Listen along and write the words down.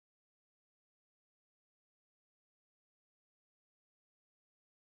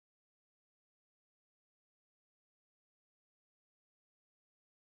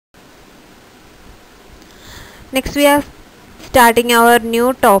Next we are starting our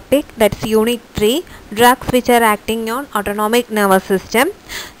new topic, that's unit 3, drugs which are acting on autonomic nervous system.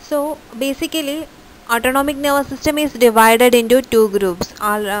 So basically autonomic nervous system is divided into two groups.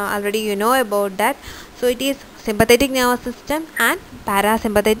 Already you know about that. So it is sympathetic nervous system and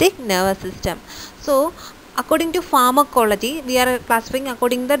parasympathetic nervous system. So according to pharmacology, we are classifying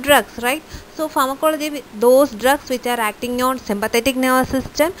according to the drugs, right? So pharmacology, those drugs which are acting on sympathetic nervous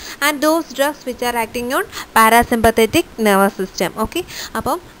system and those drugs which are acting on parasympathetic nervous system. Okay,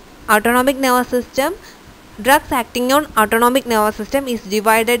 appo autonomic nervous system, drugs acting on autonomic nervous system is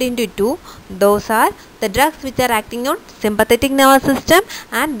divided into two. Those are the drugs which are acting on sympathetic nervous system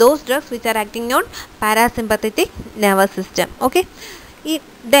and those drugs which are acting on parasympathetic nervous system. Okay,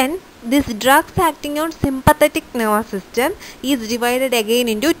 then this drugs acting on sympathetic nervous system is divided again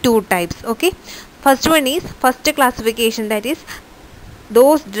into two types. Okay, first one is first classification, that is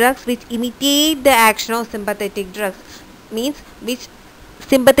those drugs which imitate the action of sympathetic drugs, means which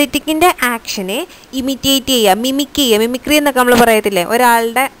സിമ്പത്തറ്റിക്കിൻ്റെ ആക്ഷനെ imitate ചെയ്യുക, mimicry എന്നൊക്കെ നമ്മൾ പറയത്തില്ലേ,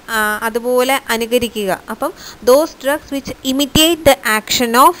 ഒരാളുടെ അതുപോലെ അനുകരിക്കുക. അപ്പം those drugs which imitate the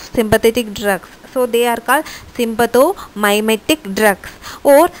action of sympathetic drugs, so they are called sympathomimetic drugs,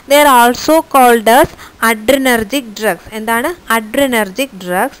 or they are also called as adrenergic drugs. എന്താണ് adrenergic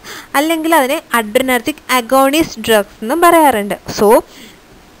drugs? അല്ലെങ്കിൽ അതിനെ adrenergic agonist drugs എന്നും പറയാറുണ്ട്. So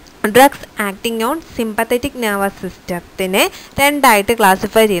drugs acting on sympathetic nervous സിസ്റ്റത്തിനെ രണ്ടായിട്ട്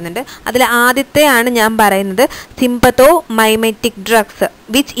classify ചെയ്യുന്നുണ്ട്. അതിൽ ആദ്യത്തെയാണ് ഞാൻ പറയുന്നത് സിമ്പത്തോമൈമെറ്റിക് drugs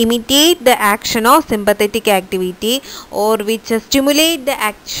which imitate the action of sympathetic activity or which stimulate the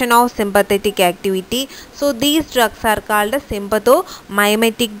action of sympathetic activity. So these drugs are called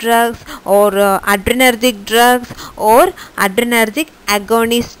sympathomimetic drugs or adrenergic drugs or adrenergic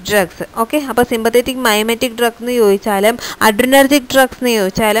agonist drugs. Okay, അപ്പോൾ sympathetic mimetic drugs എന്ന് ചോദിച്ചാലും adrenergic drugs എന്ന്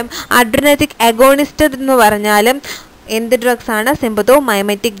ചോദിച്ചാലും adrenergic agonist എന്ന് പറഞ്ഞാലും എന്ത് drugs ആണ്?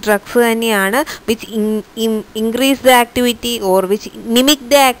 സിമ്പത്തോമൈമെറ്റിക് drugs തന്നെയാണ്, which increase the activity or which mimic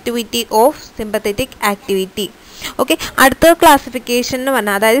the activity of sympathetic activity. Okay, അടുത്ത ക്ലാസിഫിക്കേഷൻ എന്ന്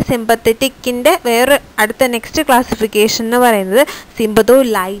പറഞ്ഞാൽ, അതായത് സിമ്പത്തറ്റിക്കിൻ്റെ വേറെ അടുത്ത നെക്സ്റ്റ് ക്ലാസിഫിക്കേഷൻ എന്ന് പറയുന്നത്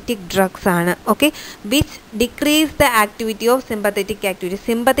സിമ്പത്തോലൈറ്റിക് ഡ്രഗ്സ് ആണ്. Okay, which decrease the activity of sympathetic activity.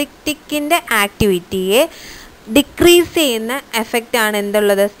 സിമ്പത്തറ്റിക്കിൻ്റെ ആക്ടിവിറ്റിയെ decrease ചെയ്യുന്ന എഫക്റ്റ് ആണ്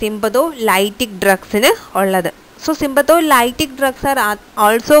എന്തുള്ളത്? സിമ്പത്തോലൈറ്റിക് ഡ്രഗ്സിന് ഉള്ളത്. So sympatholytic drugs are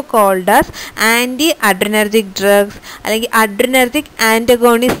also called as anti-adrenergic drugs അല്ലെങ്കിൽ adrenergic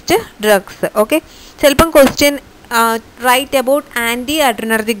antagonist drugs. Okay, ചിലപ്പം question write about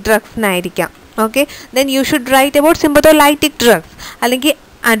anti-adrenergic drugs എന്നായിരിക്കാം. Okay, then you should write about sympatholytic drugs അല്ലെങ്കിൽ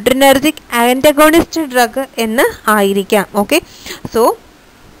adrenergic antagonist drug എന്ന് ആയിരിക്കാം. Okay, so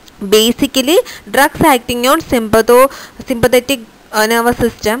basically drugs acting on sympathetic nervous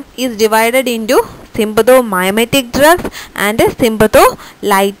system is divided into sympathomimetic drugs and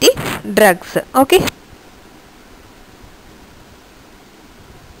sympatholytic drugs. Okay,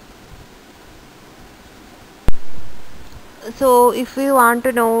 so if you want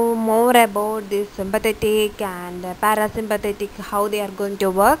to know more about this sympathetic and parasympathetic, how they are going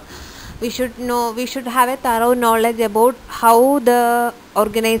to work, we should have a thorough knowledge about how the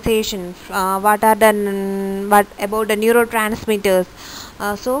organization, what about the neurotransmitters.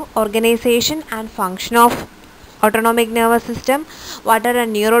 So organization and function of autonomic nervous system, what are the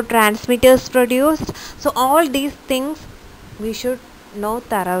neurotransmitters produced. So all these things we should know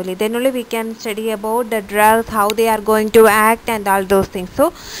thoroughly, then only we can study about the drugs, how they are going to act and all those things. So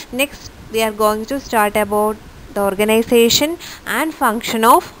next we are going to start about the organization and function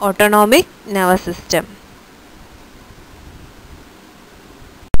of autonomic nervous system.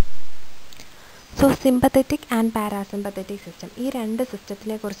 So sympathetic and parasympathetic system, ഈ രണ്ട്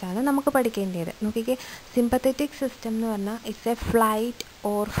സിസ്റ്റത്തിനെ കുറിച്ചാണ് നമുക്ക് പഠിക്കേണ്ടത്. നോക്കിക്കേ, sympathetic system എന്ന് പറഞ്ഞാൽ it's A flight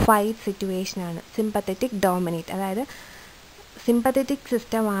or fight സിറ്റുവേഷനാണ്. Sympathetic dominate, അതായത് സിമ്പത്തറ്റിക്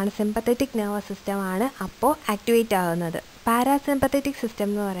സിസ്റ്റമാണ്, സിമ്പത്തറ്റിക് നെർവസ് സിസ്റ്റമാണ് അപ്പോൾ ആക്ടിവേറ്റ് ആകുന്നത്. പാരാസിമ്പത്തറ്റിക് സിസ്റ്റം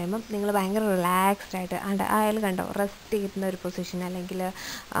എന്ന് പറയുമ്പം നിങ്ങൾ ഭയങ്കര റിലാക്സ്ഡ് ആയിട്ട് അയാൾ കണ്ടോ റെസ്റ്റ് ചെയ്യുന്ന ഒരു പൊസിഷൻ, അല്ലെങ്കിൽ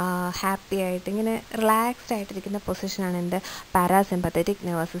ഹാപ്പി ആയിട്ട് ഇങ്ങനെ റിലാക്സ്ഡ് ആയിട്ടിരിക്കുന്ന പൊസിഷനാണ് എന്ത്? Parasympathetic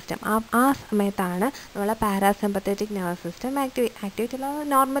nervous system. ആ സമയത്താണ് നമ്മളെ പാരാസിമ്പത്തറ്റിക് നെർവസ് സിസ്റ്റം ആക്ടിവേറ്റ് ഉള്ളത്.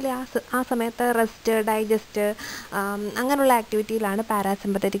 നോർമലി ആ സമയത്ത് റെസ്റ്റ്, ഡൈജസ്റ്റ് അങ്ങനെയുള്ള ആക്ടിവിറ്റിയിലാണ്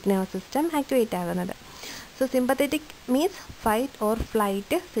പാരാസിമ്പത്തറ്റിക് നെർവസ് സിസ്റ്റം ആക്ടിവേറ്റ് ആകുന്നത്. So sympathetic means fight or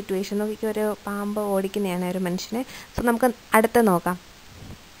flight situation. നോക്കിക്ക് ഒരു പാമ്പ് ഓടിക്കുന്നതാണ് ഒരു മനുഷ്യനെ. സോ നമുക്ക് അടുത്ത് നോക്കാം.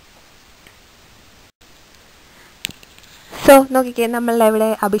 സോ നോക്കിക്കേ, നമ്മളിവിടെ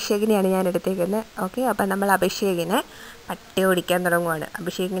അഭിഷേകിനെയാണ് ഞാൻ എടുത്തേക്കുന്നത്. ഓക്കെ, അപ്പം നമ്മൾ അഭിഷേകിനെ പട്ടി ഓടിക്കാൻ തുടങ്ങുവാണ്.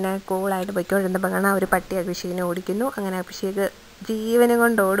 അഭിഷേകിനെ കൂളായിട്ട് പൊയ്ക്കൊണ്ടിരുന്നപ്പോൾ കാണാൻ ഒരു പട്ടി അഭിഷേകിനെ ഓടിക്കുന്നു. അങ്ങനെ അഭിഷേക് ജീവനും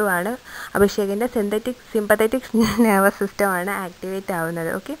കൊണ്ട് ഓടുവാണ്. അഭിഷേകിൻ്റെ സിമ്പത്തറ്റിക് നെർവസ് സിസ്റ്റമാണ് ആക്ടിവേറ്റ് ആവുന്നത്.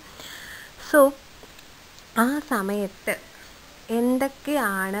 ഓക്കെ, സോ ആ സമയത്ത് എന്തൊക്കെ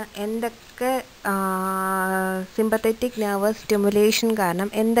സിമ്പത്തറ്റിക് നെർവസ് സ്റ്റിമുലേഷൻ കാരണം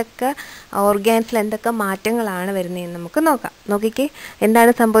എന്തൊക്കെ ഓർഗാൻസിൽ എന്തൊക്കെ മാറ്റങ്ങളാണ് വരുന്നതെന്ന് നമുക്ക് നോക്കാം. നോക്കിക്കേ,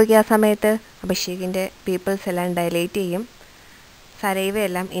 എന്താണ് സംഭവിക്കുക ആ സമയത്ത്? അഭിഷേകിൻ്റെ പീപ്പിൾസ് എല്ലാം ഡയലേറ്റ് ചെയ്യും,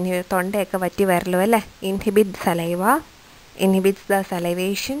 സലൈവയെല്ലാം തൊണ്ടയൊക്കെ വറ്റി വരല്ലോ അല്ലേ. Inhibit saliva, inhibits the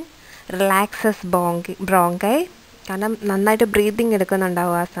salivation, relaxes bronchi, കാരണം നന്നായിട്ട് ബ്രീതിങ്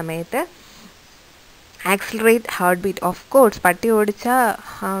എടുക്കുന്നുണ്ടാവും ആ സമയത്ത്. Accelerate heart beat, of course പട്ടി ഓടിച്ചാൽ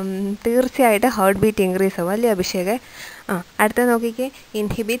തീർച്ചയായിട്ടും ഹാർട്ട് ബീറ്റ് ഇൻക്രീസ് ആവും അല്ലേ അഭിഷേക്? അടുത്ത നോക്കിക്കേ,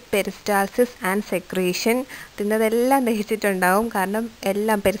 ഇൻഹിബിറ്റ് പെരിസ്റ്റാൾസിസ് ആൻഡ് സെക്രീഷൻ. തിന്നതെല്ലാം ദഹിച്ചിട്ടുണ്ടാവും, കാരണം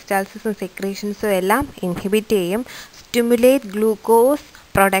എല്ലാം പെരിസ്റ്റാൾസിസും സെക്രീഷൻസും എല്ലാം ഇൻഹിബിറ്റ് ചെയ്യും. Stimulate glucose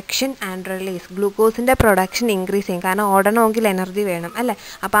production and release, ഗ്ലൂക്കോസിൻ്റെ production increase ചെയ്യും, കാരണം ഓടണമെങ്കിൽ എനർജി വേണം അല്ലേ.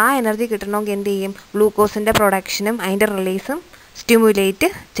 അപ്പോൾ ആ എനർജി കിട്ടണമെങ്കിൽ എന്ത് ചെയ്യും? ഗ്ലൂക്കോസിൻ്റെ പ്രൊഡക്ഷനും അതിൻ്റെ റിലീസും സ്റ്റിമുലേറ്റ്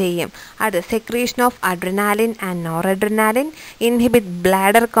ചെയ്യും. അത് secretion of adrenaline and nor adrenaline, inhibit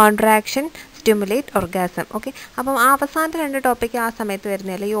bladder contraction, stimulate orgasm. Okay, അപ്പം ആ അവസാനത്തെ 2 ടോപ്പിക്ക് ആ സമയത്ത്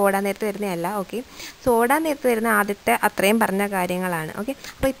വരുന്നതല്ല, ഈ ഓടാൻ നേരത്ത് വരുന്നതല്ല. ഓക്കെ, സോ ഓടാൻ നേരത്ത് വരുന്ന ആദ്യത്തെ അത്രയും പറഞ്ഞ കാര്യങ്ങളാണ്. ഓക്കെ,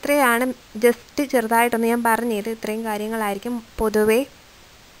 അപ്പോൾ ഇത്രയാണ് ജസ്റ്റ് ചെറുതായിട്ടൊന്ന് ഞാൻ പറഞ്ഞത്. ഇത്രയും കാര്യങ്ങളായിരിക്കും പൊതുവേ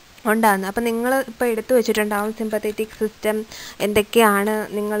ഉണ്ടാകുന്നത്. അപ്പം നിങ്ങൾ ഇപ്പോൾ എടുത്തു വെച്ചിട്ടുണ്ടാവും സിമ്പത്തറ്റിക് സിസ്റ്റം എന്തൊക്കെയാണ്.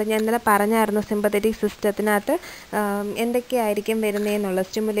 ഞാൻ ഇന്നലെ പറഞ്ഞായിരുന്നു സിമ്പത്തറ്റിക് സിസ്റ്റത്തിനകത്ത് എന്തൊക്കെയായിരിക്കും വരുന്നതെന്നുള്ള,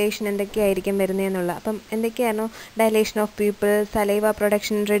 സ്റ്റിമുലേഷൻ എന്തൊക്കെയായിരിക്കും വരുന്നതെന്നുള്ള. അപ്പം എന്തൊക്കെയായിരുന്നു? Dilation of people, saliva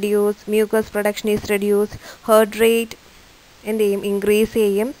production reduce, mucus production is reduce, heart rate എന്ത് ചെയ്യും? ഇൻക്രീസ്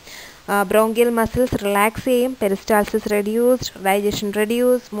ചെയ്യും, ബ്രോങ്കിയൽ മസിൽസ് റിലാക്സ് ചെയ്യും, peristalsis reduced, digestion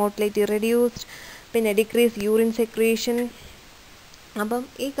reduce, motility reduced, പിന്നെ ഡിക്രീസ് യൂറിൻ സെക്രീഷൻ. അപ്പം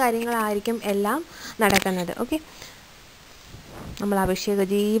ഈ കാര്യങ്ങളായിരിക്കും എല്ലാം നടക്കുന്നത്. ഓക്കെ, നമ്മൾ അഭിഷേക്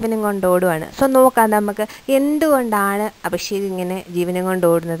ജീവനും കൊണ്ട് ഓടുവാണ്. സോ നോക്കാം നമുക്ക് എന്തുകൊണ്ടാണ് അഭിഷേക് ഇങ്ങനെ ജീവനും കൊണ്ട്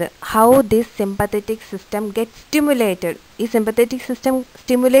ഓടുന്നത്. How this sympathetic system get stimulated. ഈ സിമ്പത്തറ്റിക് സിസ്റ്റം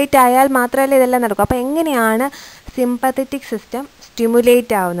സ്റ്റിമുലേറ്റ് ആയാൽ മാത്രമല്ലേ ഇതെല്ലാം നടക്കും. അപ്പോൾ എങ്ങനെയാണ് സിമ്പത്തറ്റിക് സിസ്റ്റം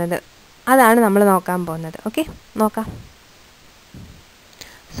സ്റ്റിമുലേറ്റ് ആവുന്നത്? അതാണ് നമ്മൾ നോക്കാൻ പോകുന്നത്. ഓക്കെ, നോക്കാം.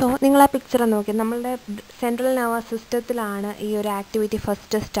 സോ നിങ്ങൾ ആ പിക്ചർ നോക്കി, നമ്മളുടെ സെൻട്രൽ നെർവസ് സിസ്റ്റത്തിലാണ് ഈ ഒരു ആക്ടിവിറ്റി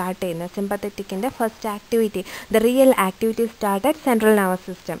ഫസ്റ്റ് സ്റ്റാർട്ട് ചെയ്യുന്നത്. സിമ്പത്തറ്റിക്കിൻ്റെ first activity, the real activity start at central nervous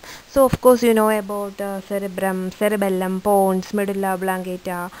system. So of course you know about cerebellum, Ponce, medulla oblongata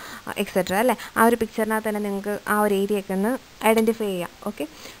etcetera അല്ലേ. ആ ഒരു പിക്ചറിനകത്ത് തന്നെ നിങ്ങൾക്ക് ആ ഒരു ഏരിയയൊക്കെ ഒന്ന് ഐഡൻറ്റിഫൈ ചെയ്യാം. Okay,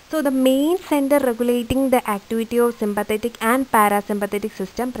 so the main center regulating the activity of sympathetic and parasympathetic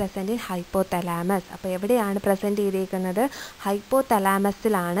system present in hypothalamus. അപ്പോൾ എവിടെയാണ് പ്രസൻറ്റ് ചെയ്തിരിക്കുന്നത്?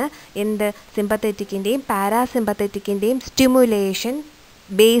 ഹൈപ്പോതലാമസിലാണ്. എന്ത്? സിമ്പത്തറ്റിക്കിൻ്റെയും പാരാസിമ്പത്തറ്റിക്കിൻ്റെയും സ്റ്റിമുലേഷൻ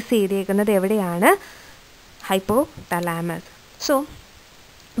ബേസ് ചെയ്തിരിക്കുന്നത് എവിടെയാണ്? Hypothalamus. So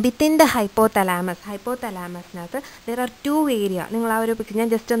within the ഹൈപ്പോതലാമസിനകത്ത് there are 2 area. നിങ്ങൾ ആ ഒരു പിക്ചർ ഞാൻ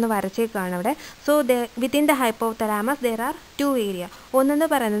ജസ്റ്റ് ഒന്ന് വരച്ചേക്കാണ് അവിടെ. So within the hypothalamus there are 2 area. ഒന്നെന്ന്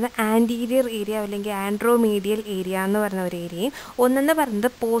പറയുന്നത് ആൻറ്റീരിയർ ഏരിയ അല്ലെങ്കിൽ ആൻഡ്രോമീഡിയൽ ഏരിയ എന്ന് പറഞ്ഞ ഒരു ഏരിയയും, ഒന്നെന്ന് പറയുന്നത്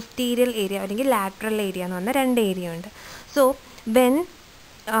പോസ്റ്റീരിയൽ ഏരിയ അല്ലെങ്കിൽ ലാറ്ററൽ ഏരിയ എന്ന് പറഞ്ഞ 2 ഏരിയ ഉണ്ട്. So when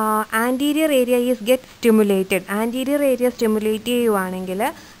anterior area is get stimulated, anterior area stimulate ചെയ്യുവാണെങ്കിൽ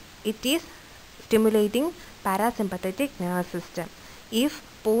it is stimulating parasympathetic nervous system. If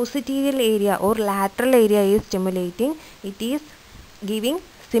posterior area or lateral area is stimulating, it is giving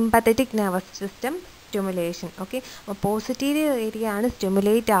sympathetic nervous system stimulation. Okay, അപ്പോൾ പോസിറ്റീരിയർ area ആണ്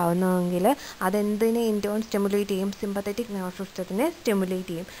stimulate ആവുന്നതെങ്കിൽ അതെന്തിനെ intern stimulate ചെയ്യും? Sympathetic nervous സിസ്റ്റത്തിനെ stimulate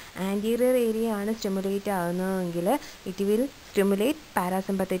ചെയ്യും. Anterior area ആണ് stimulate ആവുന്നതെങ്കിൽ it will stimulate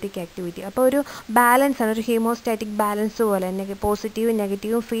parasympathetic activity. അപ്പോൾ ഒരു balance ആണ്, ഒരു ഹീമോസ്റ്റാറ്റിക് balance പോലെ പോസിറ്റീവും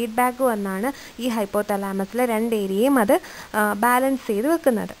നെഗറ്റീവും ഫീഡ്ബാക്ക് വന്നാണ് ഈ ഹൈപ്പോതലാമസിലെ 2 ഏരിയയും അത് ബാലൻസ് ചെയ്ത്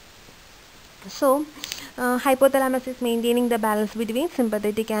വെക്കുന്നത്. So hypothalamus is maintaining the balance between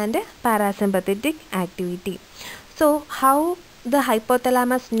sympathetic and parasympathetic activity. So how the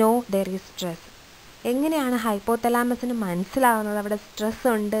hypothalamus know there is stress? എങ്ങനെയാണ് ഹൈപ്പോതലാമസിന് മനസ്സിലാവുന്നത് അവിടെ സ്ട്രെസ്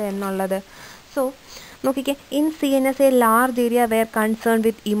ഉണ്ട് എന്നുള്ളത്? സോ നോക്കിക്കേ, in CNS A large area wear concern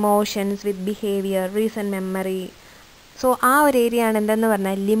with emotions, with behaviour, reason memory. So ആ ഒരു area ആണ് എന്തെന്ന്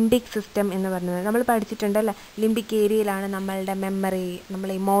പറഞ്ഞാൽ ലിംബിക് സിസ്റ്റം എന്ന് പറയുന്നത്. നമ്മൾ പഠിച്ചിട്ടുണ്ടല്ലേ, ലിംബിക് ഏരിയയിലാണ് നമ്മളുടെ മെമ്മറി,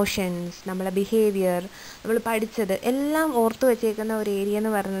 നമ്മളെ ഇമോഷൻസ്, നമ്മളെ ബിഹേവിയർ, നമ്മൾ പഠിച്ചത് എല്ലാം ഓർത്ത് വെച്ചേക്കുന്ന ഒരു ഏരിയ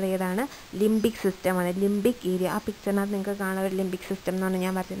എന്ന് പറയുന്നത് ഏതാണ്? ലിംബിക് സിസ്റ്റമാണ്, ലിംബിക് ഏരിയ. ആ പിക്ചറിനകത്ത് നിങ്ങൾക്ക് കാണാൻ ഒരു ലിംബിക് സിസ്റ്റം എന്നാണ്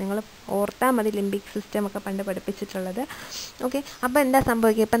ഞാൻ പറഞ്ഞത്. നിങ്ങൾ ഓർത്താൽ മതി ലിംബിക് സിസ്റ്റം ഒക്കെ പണ്ട് പഠിപ്പിച്ചിട്ടുള്ളത്. ഓക്കെ, അപ്പോൾ എന്താ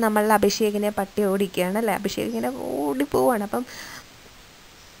സംഭവിക്കുക? ഇപ്പം നമ്മളുടെ അഭിഷേകിനെ പട്ടി ഓടിക്കുകയാണ് അല്ലേ, അഭിഷേകിനെ ഓടിപ്പോവാണ്. അപ്പം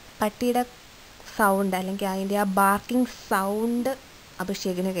പട്ടിയുടെ സൗണ്ട് അല്ലെങ്കിൽ അതിൻ്റെ ആ ബാർക്കിംഗ് സൗണ്ട്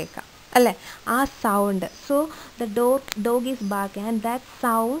അഭിഷേകിന് കേൾക്കാം. അല്ലേ, ആ sound. So the dog is barking and that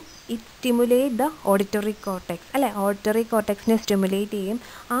sound it stimulate the auditory cortex, അല്ലേ, ഓഡിറ്ററി കോർട്ടെക്സിനെ സ്റ്റിമുലേറ്റ് ചെയ്യും.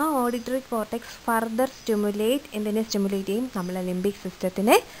 ആ ഓഡിറ്ററി കോർട്ടെക്സ് ഫർദർ എന്തിനെ സ്റ്റിമുലേറ്റ് ചെയ്യും, നമ്മളെ ലിംബിക്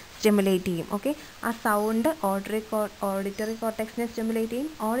സിസ്റ്റത്തിനെ സ്റ്റിമുലേറ്റ് ചെയ്യും. ഓക്കെ, ആ സൗണ്ട് ഓഡിറ്ററി കോർട്ടെക്സിനെ സ്റ്റിമുലേറ്റ് ചെയ്യും.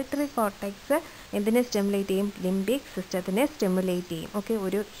 ഓഡിറ്ററി കോർട്ടെക്സ് എന്തിനെ സ്റ്റിമുലേറ്റ് ചെയ്യും, ലിംബിക് സിസ്റ്റത്തിനെ സ്റ്റിമുലേറ്റ് ചെയ്യും. ഓക്കെ,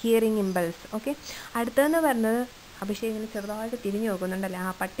 ഒരു ഹിയറിംഗ് ഇമ്പൾസ്. ഓക്കെ, അടുത്തതെന്ന് പറഞ്ഞത് അഭിഷേക് ഇങ്ങനെ ചെറുതായിട്ട് തിരിഞ്ഞു നോക്കുന്നുണ്ടല്ലേ,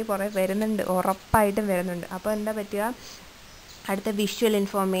 ആ പട്ടി പുറകെ വരുന്നുണ്ട്, ഉറപ്പായിട്ടും വരുന്നുണ്ട്. അപ്പോൾ എന്താ പറ്റുക, അടുത്ത വിഷ്വൽ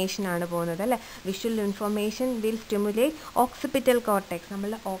ഇൻഫോർമേഷൻ ആണ് പോകുന്നത്, അല്ലേ. Visual information will stimulate occipital cortex,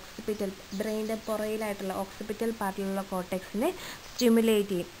 നമ്മളുടെ ഓക്സിപിറ്റൽ ബ്രെയിൻ്റെ പുറയിലായിട്ടുള്ള ഓക്സിപിറ്റൽ പാർട്ടിലുള്ള കോർട്ടെക്സിനെ സ്റ്റിമുലേറ്റ്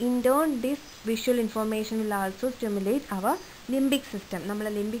ചെയ്യും. In turn this visual information will also stimulate our limbic system,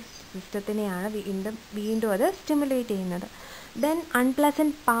 നമ്മളെ ലിംബിക് സിസ്റ്റത്തിനെയാണ് വീണ്ടും അത് സ്റ്റിമുലേറ്റ് ചെയ്യുന്നത്. ദെൻ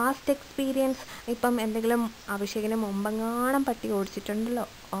അൺപ്ലസൻറ്റ് പാസ്റ്റ് എക്സ്പീരിയൻസ്, ഇപ്പം എന്തെങ്കിലും അഭിഷേകിന് മുമ്പെങ്ങാനും പട്ടി ഓടിച്ചിട്ടുണ്ടല്ലോ,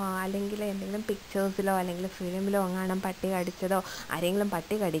 അല്ലെങ്കിൽ എന്തെങ്കിലും പിക്ചേഴ്സിലോ അല്ലെങ്കിൽ ഫിലിമിലോ എങ്ങാനും പട്ടി കടിച്ചതോ ആരെങ്കിലും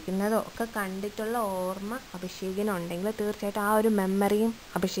പട്ടി കടിക്കുന്നതോ ഒക്കെ കണ്ടിട്ടുള്ള ഓർമ്മ അഭിഷേകിനുണ്ടെങ്കിൽ തീർച്ചയായിട്ടും ആ ഒരു മെമ്മറിയും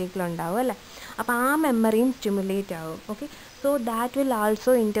അഭിഷേകിലുണ്ടാവും, അല്ലേ. അപ്പോൾ ആ മെമ്മറിയും സ്റ്റിമുലേറ്റ് ആവും. Okay, so that will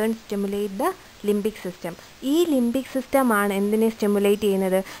also in turn stimulate the limbic system. ഈ ലിംബിക് സിസ്റ്റമാണ് എന്തിനെ സ്റ്റിമുലേറ്റ്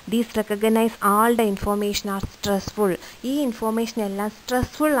ചെയ്യുന്നത്, these recognise all the information R stressful, ഈ ഇൻഫോർമേഷൻ എല്ലാം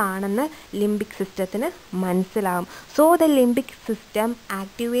സ്ട്രെസ്ഫുൾ ആണെന്ന് ലിംബിക് സിസ്റ്റത്തിന് മനസ്സിലാവും. So the limbic system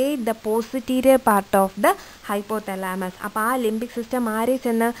activate the പോസിറ്റീരിയർ part of the hypothalamus. അപ്പോൾ ആ ലിംബിക് സിസ്റ്റം ആരെ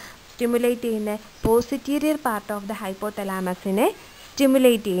ചെന്ന് സ്റ്റിമുലേറ്റ് ചെയ്യുന്നത്, പോസിറ്റീരിയർ പാർട്ട് ഓഫ് ദ ഹൈപ്പോതലാമസിനെ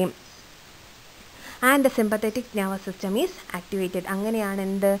സ്റ്റിമുലേറ്റ് ചെയ്യും. And the sympathetic nervous system is activated. അങ്ങനെയാണ്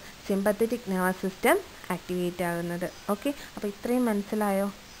എന്ത്, സിമ്പത്തറ്റിക് നെർവസ് സിസ്റ്റം ആക്ടിവേറ്റ് ആകുന്നത്. ഓക്കെ, അപ്പോൾ ഇത്രയും മനസ്സിലായോ.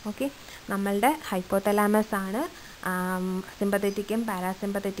 ഓക്കെ, നമ്മളുടെ ഹൈപ്പോതലാമസ് ആണ് സിമ്പത്തറ്റിക്കും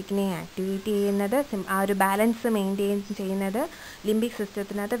പാരാസിമ്പത്തറ്റിക്കിനെ ആക്ടിവേറ്റ് ചെയ്യുന്നത്, ആ ഒരു ബാലൻസ് മെയിൻറ്റെയിൻ ചെയ്യുന്നത്. Limbic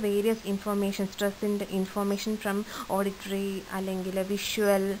സിസ്റ്റത്തിനകത്ത് various information, സ്ട്രെസ്സിൻ്റെ information from auditory അല്ലെങ്കിൽ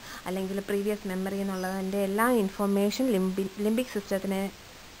വിഷ്വൽ അല്ലെങ്കിൽ പ്രീവിയസ് മെമ്മറി എന്നുള്ളതിൻ്റെ എല്ലാ ഇൻഫോർമേഷൻ ലിംബിക് സിസ്റ്റത്തിനെ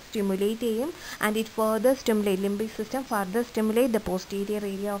stimulate ചെയ്യും. and it further stimulate limbic system further stimulate the posterior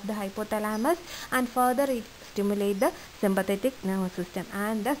area of the hypothalamus and further it stimulate the sympathetic nervous system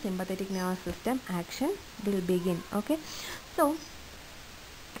and the sympathetic nervous system action will begin. Okay, so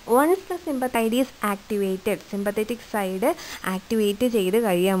once the sympathide is activated, sympathetic side activate ചെയ്ത്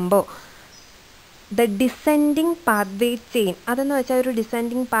കഴിയുമ്പോൾ the descending pathway chain, അതെന്ന് വെച്ചാൽ ഒരു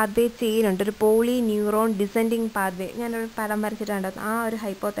descending pathway chain ഉണ്ട്, ഒരു poly neuron descending pathway. ഞാനൊരു പടം വരച്ചിട്ടുണ്ട്, ആ ഒരു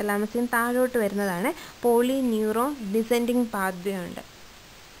ഹൈപ്പോതലാമസിന് താഴോട്ട് വരുന്നതാണ് പോളി ന്യൂറോൺ ഡിസെൻഡിങ് പാത്വേ ഉണ്ട്.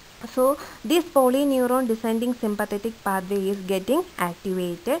 So this polyneuron descending sympathetic pathway is getting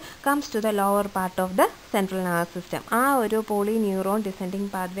activated, comes to the lower part of the central nervous system. ആ ഒരു polyneuron descending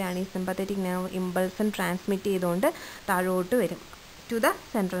pathway ആണ് ഈ sympathetic nerve impulse ട്രാൻസ്മിറ്റ് ചെയ്തുകൊണ്ട് താഴോട്ട് വരും to the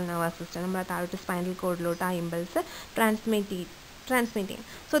central nervous system. നമ്മുടെ താഴോട്ട് spinal കോഡിലോട്ട് ആ ഇമ്പൾസ് ട്രാൻസ്മിറ്റ് ചെയ്യും.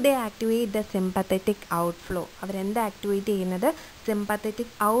 So they activate the sympathetic outflow. അവരെന്താ ആക്ടിവേറ്റ് ചെയ്യുന്നത്,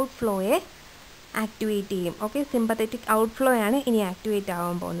 സിമ്പത്തറ്റിക് ഔട്ട്ഫ്ലോയെ ആക്ടിവേറ്റ് ചെയ്യും. ഓക്കെ, സിമ്പത്തറ്റിക് ഔട്ട്ഫ്ലോ ആണ് ഇനി ആക്ടിവേറ്റ്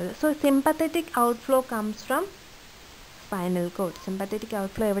ആവാൻ പോകുന്നത്. So sympathetic outflow comes from spinal cord. Sympathetic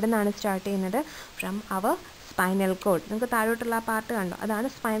outflow എവിടെ നിന്നാണ് സ്റ്റാർട്ട് ചെയ്യുന്നത്, ഫ്രം അവർ സ്പൈനൽ കോഡ്. നിങ്ങൾക്ക് താഴോട്ടുള്ള ആ പാർട്ട് കണ്ടോ, അതാണ്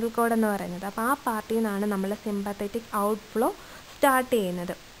സ്പൈനൽ കോഡ് എന്ന് പറയുന്നത്. അപ്പോൾ ആ പാർട്ടിൽ നിന്നാണ് നമ്മൾ സിമ്പത്തറ്റിക് ഔട്ട്ഫ്ലോ സ്റ്റാർട്ട്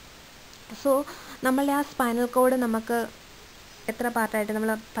ചെയ്യുന്നത്. സോ നമ്മളുടെ ആ സ്പൈനൽ കോഡ് നമുക്ക് എത്ര പാർട്ടായിട്ട്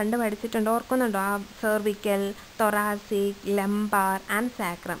നമ്മൾ പണ്ട് പഠിച്ചിട്ടുണ്ടോ, ഓർക്കുന്നുണ്ടോ, ആ cervical, thoracic, lumbar and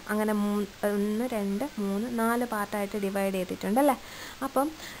sacrum, അങ്ങനെ 1 2 3 4 പാർട്ടായിട്ട് ഡിവൈഡ് ചെയ്തിട്ടുണ്ടല്ലേ. അപ്പം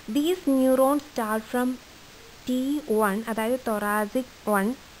these neurons start from T1, അതായത് തൊറാസിക്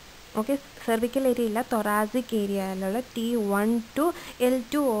 1. ഓക്കെ, സെർവിക്കൽ ഏരിയ ഇല്ല, തൊറാസിക് ഏരിയയിലുള്ള T1 to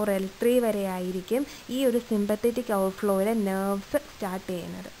L2 or L3 വരെ ആയിരിക്കും ഈ ഒരു സിമ്പത്തറ്റിക് ഔട്ട്ഫ്ലോയിലെ നെർവ്സ് സ്റ്റാർട്ട്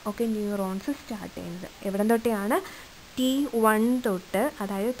ചെയ്യുന്നത്. ഓക്കെ, ന്യൂറോൺസ് സ്റ്റാർട്ട് ചെയ്യുന്നത് എവിടെ തൊട്ടെയാണ്, T1 തൊട്ട്,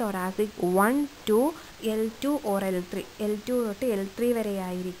 അതായത് thoracic 1 to L2 or L3, L2 തൊട്ട് L3 വരെ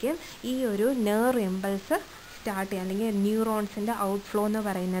ആയിരിക്കും ഈ ഒരു നെർവ് ഇമ്പൾസ് സ്റ്റാർട്ട് ചെയ്യുക, അല്ലെങ്കിൽ ന്യൂറോൺസിൻ്റെ ഔട്ട്ഫ്ലോ എന്ന്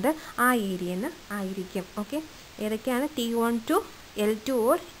പറയുന്നത് ആ ഏരിയയിൽ നിന്ന് ആയിരിക്കും. ഓക്കെ, ഏതൊക്കെയാണ്, T1 to L2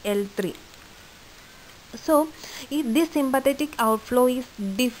 or L3. So this sympathetic outflow is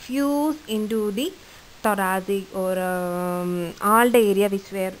diffused into the thoracic or all the area which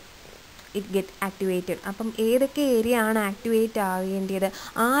where it get activated. അപ്പം ഏതൊക്കെ ഏരിയ ആണ് ആക്ടിവേറ്റ് ആവേണ്ടത്,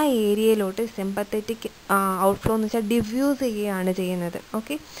 ആ ഏരിയയിലോട്ട് സിമ്പത്തറ്റിക് ഔട്ട്ഫ്ലോ എന്ന് വെച്ചാൽ ഡിഫ്യൂസ് ചെയ്യുകയാണ് ചെയ്യുന്നത്.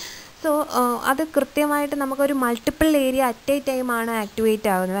 ഓക്കെ, സോ അത് കൃത്യമായിട്ട് നമുക്കൊരു മൾട്ടിപ്പിൾ ഏരിയ അറ്റ് എ ടൈമാണ് ആക്ടിവേറ്റ്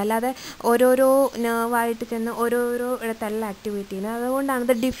ആകുന്നത്, അല്ലാതെ ഓരോരോ നെർവായിട്ട് ചെന്ന് ഓരോരോ ഇടത്തല്ല ആക്ടിവേറ്റ് ചെയ്യുന്നത്. അതുകൊണ്ടാണ്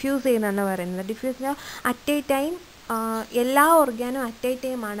ഇത് ഡിഫ്യൂസ് ചെയ്യുന്നതെന്ന് പറയുന്നത്. ഡിഫ്യൂസ് അറ്റ് എ ടൈം എല്ലാ ഓർഗാനും അറ്റ് എ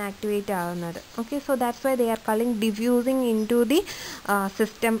ടൈം ആണ് ആക്ടിവേറ്റ് ആകുന്നത്. Okay, so that's why they are calling diffusing in to the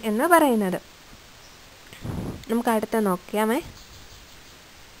system എന്ന് പറയുന്നത്. നമുക്ക് അടുത്ത നോക്കിയാമേ.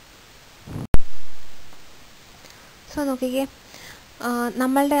 സോ നോക്കിക്കേ,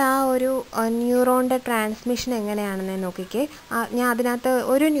 നമ്മളുടെ ആ ഒരു ന്യൂറോണിൻ്റെ ട്രാൻസ്മിഷൻ എങ്ങനെയാണെന്ന് നോക്കിക്കേ. ഞാൻ അതിനകത്ത്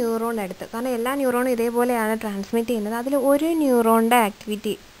ഒരു ന്യൂറോൺ എടുത്ത്, കാരണം എല്ലാ ന്യൂറോണും ഇതേപോലെയാണ് ട്രാൻസ്മിറ്റ് ചെയ്യുന്നത്. അതിൽ ഒരു ന്യൂറോണിൻ്റെ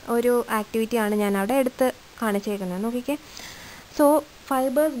ആക്ടിവിറ്റിയാണ് ഞാൻ അവിടെ എടുത്ത് കാണിച്ചേക്കുന്നത്. നോക്കിക്കേ, സോ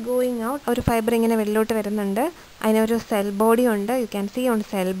ഫൈബേഴ്സ് ഗോയിങ് ഔട്ട്, ഒരു ഫൈബർ ഇങ്ങനെ വെളിയിലോട്ട് വരുന്നുണ്ട്. അതിനൊരു സെൽ ബോഡി ഉണ്ട്, you can see on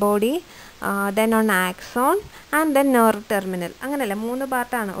cell body, then on axon and then nerve terminal. അങ്ങനെയല്ല, 3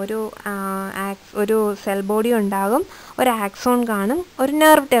 പാർട്ടാണ്. ഒരു സെൽ ബോഡി ഉണ്ടാകും, ഒരു ആക്സോൺ കാണും, ഒരു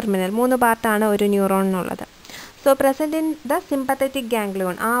നെർവ് ടെർമിനൽ. 3 പാർട്ടാണ് ഒരു ന്യൂറോണിനുള്ളത്. So present in the sympathetic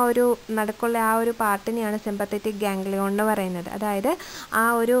ganglion, ആ ഒരു നടുക്കുള്ള ആ ഒരു പാർട്ടിനെയാണ് സിമ്പത്തറ്റിക് ഗാംഗ്ലിയോൺ എന്ന് പറയുന്നത്. അതായത് ആ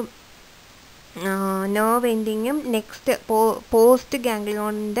ഒരു nerve എൻഡിങ്ങും next post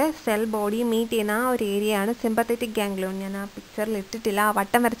ഗാംഗ്ലിയോണിൻ്റെ cell ബോഡിയും meet ചെയ്യുന്ന ആ ഒരു ഏരിയയാണ് സിമ്പത്തറ്റിക് ഗാംഗ്ലിയോൺ. ഞാൻ ആ പിക്ചറിൽ ഇട്ടിട്ടില്ല, ആ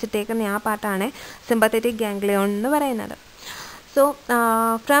വട്ടം വരച്ചിട്ടേക്കുന്ന ആ പാർട്ടാണ് സിമ്പത്തറ്റിക് ഗാംഗ്ലിയോൺ എന്ന് പറയുന്നത്. So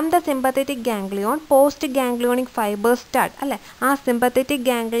from the sympathetic ganglion post ganglionic fibres start, അല്ലേ? ആ സിമ്പത്തറ്റിക്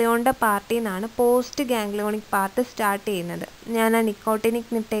ഗാംഗ്ലിയോണിൻ്റെ പാർട്ടിൽ നിന്നാണ് പോസ്റ്റ് ഗാംഗ്ലിയോണിക് പാർട്ട് സ്റ്റാർട്ട് ചെയ്യുന്നത്. ഞാൻ ആ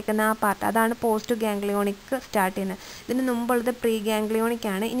നിക്കോട്ടിനിക് ഇട്ടേക്കുന്ന ആ പാർട്ട്, അതാണ് പോസ്റ്റ് ഗാംഗ്ലിയോണിക് സ്റ്റാർട്ട് ചെയ്യുന്നത്. ഇതിന് മുമ്പുള്ളത് പ്രീ ഗാംഗ്ലിയോണിക്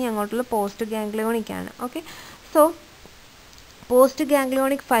ആണ്, ഇനി അങ്ങോട്ടുള്ള പോസ്റ്റ് ഗാംഗ്ലിയോണിക് ആണ്. Okay, so post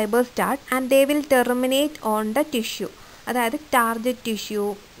ganglionic fibres start and they will terminate on the tissue, അതായത് ടാർഗറ്റ് ടിഷ്യൂ,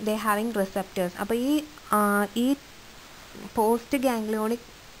 ദേ ഹാവിങ് റിസപ്റ്റേഴ്സ്. അപ്പോൾ ഈ പോസ്റ്റ് ഗാംഗ്ലിയോണിക്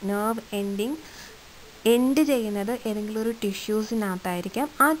നെർവ് എൻഡ് ചെയ്യുന്നത് ഏതെങ്കിലും ഒരു ടിഷ്യൂസിനകത്തായിരിക്കാം.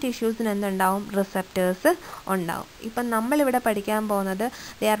 ആ ടിഷ്യൂസിന് എന്തുണ്ടാവും? റിസപ്റ്റേഴ്സ് ഉണ്ടാവും. ഇപ്പം നമ്മളിവിടെ പഠിക്കാൻ പോകുന്നത്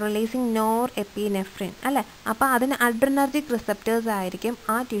they are releasing nor epinephrine, അല്ലേ? അപ്പോൾ അതിന് അഡ്രിനർജിക് റിസപ്റ്റേഴ്സ് ആയിരിക്കും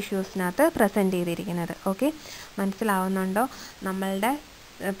ആ ടിഷ്യൂസിനകത്ത് പ്രസൻറ്റ് ചെയ്തിരിക്കുന്നത്. ഓക്കെ, മനസ്സിലാവുന്നുണ്ടോ? നമ്മളുടെ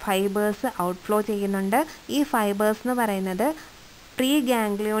ഫൈബേഴ്സ് ഔട്ട്ഫ്ലോ ചെയ്യുന്നുണ്ട്. ഈ ഫൈബേഴ്സ് എന്ന് പറയുന്നത് പ്രീ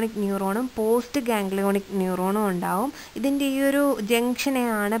ഗാംഗ്ലിയോണിക് ന്യൂറോണും പോസ്റ്റ് ഗാംഗ്ലിയോണിക് ന്യൂറോണും ഉണ്ടാവും. ഇതിൻ്റെ ഈ ഒരു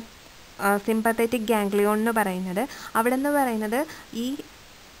ജംഗ്ഷനെയാണ് സിമ്പത്തറ്റിക് ഗാംഗ്ലിയോൺ എന്ന് പറയുന്നത്. അവിടെ നിന്ന് പറയുന്നത് ഈ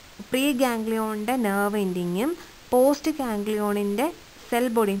പ്രീ ഗാംഗ്ലിയോണിൻ്റെ നെർവ് എൻഡിങ്ങും പോസ്റ്റ് ഗാംഗ്ലിയോണിൻ്റെ സെൽ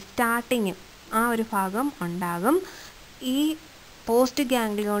ബോഡിയും സ്റ്റാർട്ടിങ്ങും ആ ഒരു ഭാഗം ഉണ്ടാകും. ഈ പോസ്റ്റ്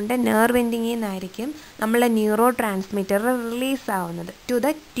ഗാംഗ്ലിയോണിൻ്റെ നെർവ് എൻഡിങ്ങിൽ നിന്നായിരിക്കും നമ്മളെ ന്യൂറോ ട്രാൻസ്മിറ്റർ റിലീസ് ആവുന്നത് to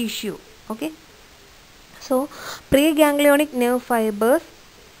the tissue. Okay, so preganglionic nerve fibers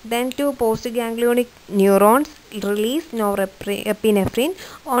then to postganglionic neurons release norepinephrine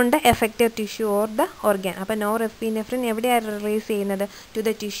on the affected tissue or the organ. അപ്പോൾ norepinephrine എവിടെയാണ് റിലീസ് ചെയ്യുന്നത്? To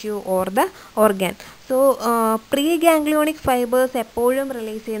the tissue or the organ. So pre ganglionic fibres എപ്പോഴും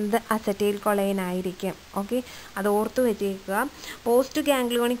release ചെയ്യുന്നത് acetyl choline ആയിരിക്കും. Okay, അത് ഓർത്ത് വെച്ചേക്കുക. Post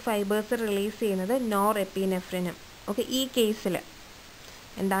ganglionic fibres release ചെയ്യുന്നത് നോറെപ്പിനെഫ്രിനും. ഓക്കെ, ഈ കേസിൽ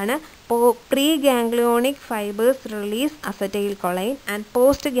എന്താണ്? Pre ganglionic fibres release acetyl choline and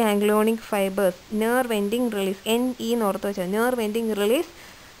post ganglionic fibres nerve ending release എന്ന് ഓർത്ത് വെച്ചാൽ nerve ending release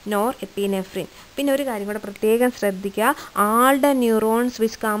nor epinephrine. പിന്നെ ഒരു കാര്യം കൂടെ പ്രത്യേകം ശ്രദ്ധിക്കുക, all the neurons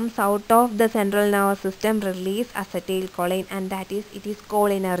which comes out of the central nervous system release acetyl choline and that is it is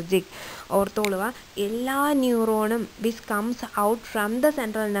cholinergic. ഓർത്തോളുക, എല്ലാ ന്യൂറോണും which comes out from the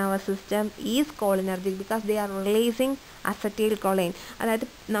central nervous system is cholinergic because they are releasing acetyl choline. അതായത്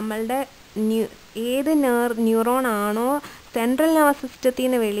നമ്മളുടെ ഏത് neuron ആണോ central nervous സിസ്റ്റത്തിൽ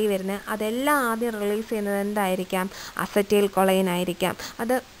നിന്ന് വെളിയിൽ വരുന്നത് അതെല്ലാം ആദ്യം റിലീസ് ചെയ്യുന്നത് എന്തായിരിക്കാം? അസറ്റൈൽ കൊളൈൻ ആയിരിക്കാം.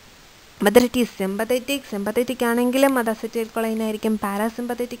 അത് വെദർ ഇറ്റ് ഈസ് സിമ്പത്തറ്റിക് ആണെങ്കിലും അത് അസറ്റൈൽ കൊളൈൻ ആയിരിക്കും,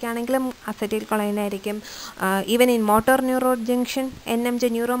 പാരാസിമ്പത്തറ്റിക് ആണെങ്കിലും അസറ്റൈൽ കൊളൈൻ ആയിരിക്കും. Even in motor neuro junction,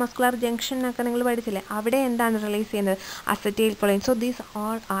 NMJ neuro muscular junction ഒക്കെ നിങ്ങൾ പഠിച്ചില്ലേ, അവിടെ എന്താണ് റിലീസ് ചെയ്യുന്നത്? Acetyl choline. So these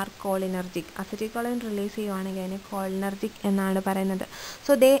all are cholinergic. Acetyl choline release ചെയ്യുവാണെങ്കിൽ അതിനെ കോളിനർജിക് എന്നാണ് പറയുന്നത്.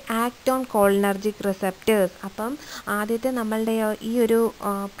 So they act on cholinergic receptors. അപ്പം ആദ്യത്തെ നമ്മളുടെ ഈ ഒരു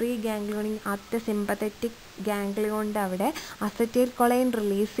പ്രീ ഗാംഗ്ലിയോണിക് ആദ്യത്തെ സിമ്പത്തറ്റിക് ഗാംഗ്ലിയോണിൻ്റെ അവിടെ അസറ്റൈൽ കൊളൈൻ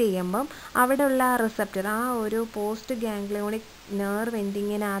റിലീസ് ചെയ്യുമ്പം അവിടെയുള്ള ആ റിസപ്റ്റർ, ആ ഒരു പോസ്റ്റ് ഗാംഗ്ലിയോണിക് നെർവ്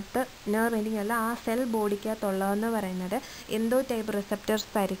എൻഡിങ് അല്ല, ആ സെൽ ബോഡിക്കകത്തുള്ളതെന്ന് പറയുന്നത് എന്തോ ടൈപ്പ് റിസപ്റ്റേഴ്സ്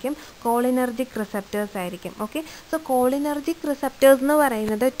ആയിരിക്കും? കോളിനർജിക് റിസപ്റ്റേഴ്സ് ആയിരിക്കും. ഓക്കെ, സോ കോളിനർജിക് റിസപ്റ്റേഴ്സ് എന്ന്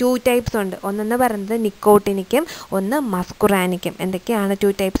പറയുന്നത് 2 ടൈപ്സ് ഉണ്ട്. ഒന്നെന്ന് പറയുന്നത് നിക്കോട്ടിനിക്കും ഒന്ന് മസ്കുറാനിക്കും. എന്തൊക്കെയാണ്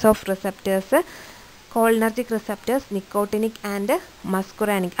 2 types of receptors? Cholinergic receptors, nicotinic and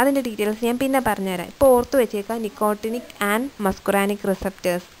മസ്കുറാനിക്. അതിൻ്റെ ഡീറ്റെയിൽസ് ഞാൻ പിന്നെ പറഞ്ഞുതരാം. ഇപ്പോൾ ഓർത്ത് വെച്ചേക്കാം nicotinic and മസ്കുറാനിക്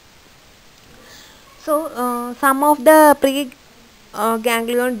receptors. So some of the pre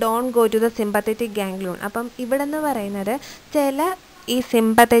ganglion don't go to the sympathetic ganglion. അപ്പം ഇവിടെ നിന്ന് പറയുന്നത് ചില ഈ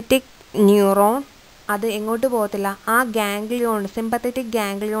സിമ്പത്തറ്റിക് ന്യൂറോൺ അത് എങ്ങോട്ട് പോകത്തില്ല, ആ സിമ്പത്തറ്റിക്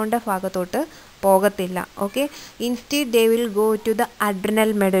ഗാംഗ്ലിയോണിൻ്റെ ഭാഗത്തോട്ട് പോകത്തില്ല. Okay, instead they will go to the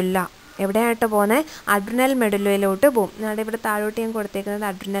adrenal medulla. എവിടെയായിട്ട് പോകുന്നത്? അഡ്രിനൽ മെഡുല്ലയിലോട്ട് പോകും. നമ്മുടെ ഇവിടെ താഴോട്ട് ഞാൻ കൊടുത്തേക്കുന്നത്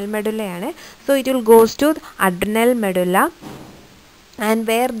adrenal മെഡുല്ലയാണ്. So it will goes to adrenal medulla and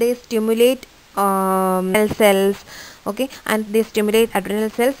wear they stimulate cells. Okay, and they stimulate adrenal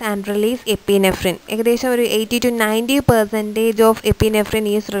cells and release epinephrine. ഏകദേശം ഒരു 80 to 90% of epinephrine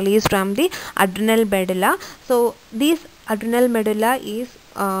is released from the adrenal medulla. So this adrenal medulla is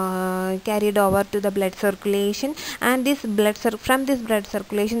carried over to the blood circulation, and this from this blood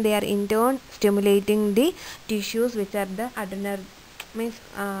circulation they are in turn stimulating the tissues which are the adrenal means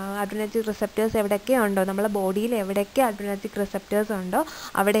adrenergic receptors എവിടെയൊക്കെ ഉണ്ടോ, നമ്മളെ ബോഡിയിൽ എവിടെയൊക്കെ adrenergic receptors ഉണ്ടോ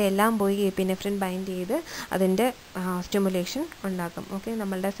അവിടെയെല്ലാം പോയി epinephrine bind ചെയ്ത് അതിൻ്റെ സ്റ്റിമുലേഷൻ ഉണ്ടാക്കും. ഓക്കെ,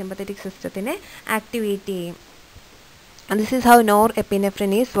 നമ്മളുടെ സിമ്പത്തറ്റിക് സിസ്റ്റത്തിനെ ആക്ടിവേറ്റ് ചെയ്യും. This is how nor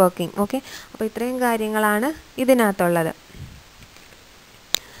epinephrine is working. Okay, അപ്പോൾ ഇത്രയും കാര്യങ്ങളാണ് ഇതിനകത്തുള്ളത്.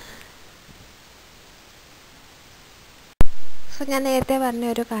 സോ ഞാൻ നേരത്തെ പറഞ്ഞ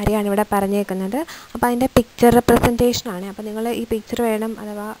ഒരു കാര്യമാണ് ഇവിടെ പറഞ്ഞേക്കുന്നത്. അപ്പോൾ അതിൻ്റെ പിക്ചർ റെപ്രസെൻറ്റേഷനാണ്. അപ്പോൾ നിങ്ങൾ ഈ പിക്ചർ വേണം,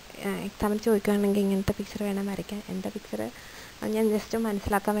 അഥവാ എക്സാമിന് ചോദിക്കുകയാണെങ്കിൽ ഇങ്ങനത്തെ പിക്ചർ വേണം വരയ്ക്കാൻ. എന്താ പിക്ചർ ഞാൻ ജസ്റ്റ്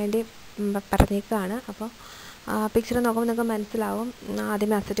മനസ്സിലാക്കാൻ വേണ്ടി പറഞ്ഞേക്കുകയാണ്. അപ്പോൾ പിക്ചർ നോക്കുമ്പോൾ നിങ്ങൾക്ക് മനസ്സിലാവും.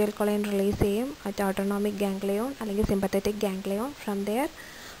 ആദ്യം അസറ്റൈൽ കൊളൈൻ റിലീസ് ചെയ്യും അറ്റ് ഓട്ടോണോമിക് ഗാംഗ്ലിയോൺ അല്ലെങ്കിൽ sympathetic ganglion. From there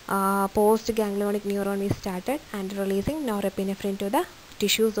post ganglionic neuron is started and releasing norepinephrine to the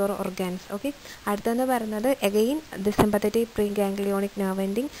tissues or organs. Okay, അടുത്തെന്ന് പറയുന്നത് again the sympathetic preganglionic nerve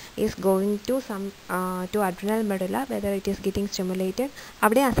ending is going to to adrenal medulla, whether it is getting stimulated.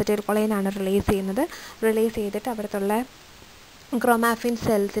 അവിടെ acetyl choline ആണ് release ചെയ്യുന്നത്. Release ചെയ്തിട്ട് അവിടുത്തെ ക്രോമാഫിൻ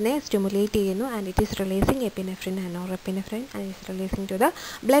സെൽസിനെ stimulate ചെയ്യുന്നു, and it is releasing epinephrine and norepinephrine and is releasing to the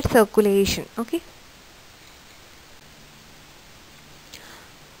blood circulation. Okay,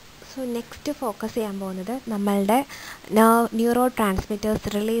 so next focus ചെയ്യാൻ പോകുന്നത് നമ്മളുടെ neuro transmitters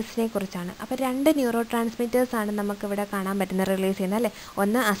റിലീസിനെ കുറിച്ചാണ്. അപ്പോൾ 2 ന്യൂറോ ട്രാൻസ്മിറ്റേഴ്സാണ് നമുക്കിവിടെ കാണാൻ പറ്റുന്ന റിലീസ് ചെയ്യുന്നത് അല്ലേ.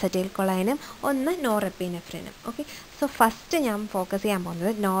 ഒന്ന് അസറ്റൈൽ കൊളൈനും ഒന്ന് നോറെപ്പിനെഫ്രിനും. ഓക്കെ, സോ ഫസ്റ്റ് ഞാൻ ഫോക്കസ് ചെയ്യാൻ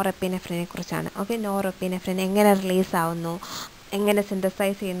പോകുന്നത് നോറെപ്പിനെഫ്രിനെ കുറിച്ചാണ്. ഓക്കെ, നോറെപ്പിനെഫ്രിൻ എങ്ങനെ റിലീസ് ആവുന്നു, എങ്ങനെ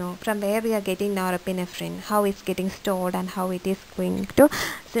സിന്തസൈസ് ചെയ്യുന്നു, from where we are getting norepinephrine, how it's getting stored and how it is going to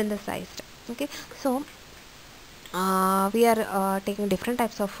synthesised. Okay, so we are taking different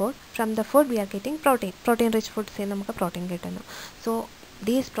types of food. From the food we are getting protein rich foods നമുക്ക് protein കിട്ടുന്നു. So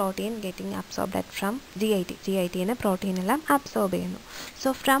these protein getting absorbed from GIT നെ protein എല്ലാം absorb ചെയ്യുന്നു.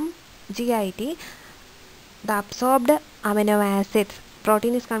 So from GIT the absorbed amino acids,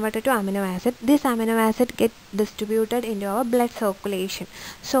 protein is converted to amino acid. This amino acid get distributed into our blood circulation.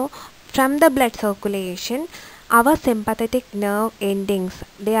 So from the blood circulation our sympathetic nerve endings,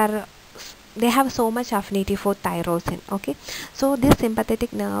 they have so much affinity for tyrosine. Okay, so this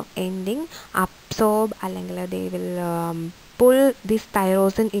sympathetic nerve ending absorb അല്ലെങ്കിൽ they will pull this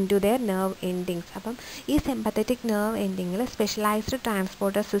tyrosine into their nerve endings. അപ്പം ഈ sympathetic nerve endingൽ specialized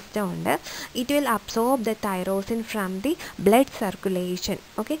transporter system ഉണ്ട്. It will absorb the tyrosine from the blood circulation.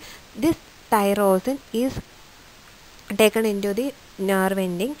 Okay, this tyrosine is taken into the nerve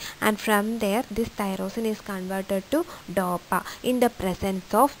ending, and from there this tyrosine is converted to DOPA in the presence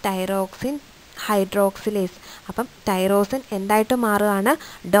of thyroxine hydroxylase. അപ്പം tyrosine എന്തായിട്ട് മാറുകയാണ്?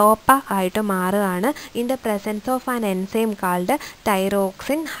 ഡോപ്പ ആയിട്ട് മാറുകയാണ് in the presence of an enzyme called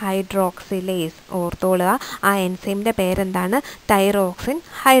thyroxine hydroxylase. ഓർത്തോളുക, ആ എൻസൈമിൻ്റെ പേരെന്താണ്? Thyroxine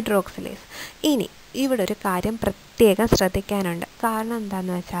hydroxylase. ഇനി ഇവിടെ ഒരു കാര്യം പ്രത്യേകം ശ്രദ്ധിക്കാനുണ്ട്. കാരണം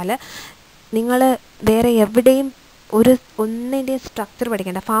എന്താണെന്ന് വെച്ചാൽ നിങ്ങൾ വേറെ എവിടെയും ഒന്നിൻ്റെ സ്ട്രക്ചർ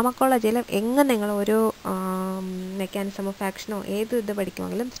പഠിക്കേണ്ട. ഫാർമക്കോളജിയിൽ എങ്ങനെ നിങ്ങൾ ഒരു മെക്കാനിസം ഓഫ് ആക്ഷനോ ഏത് ഇത്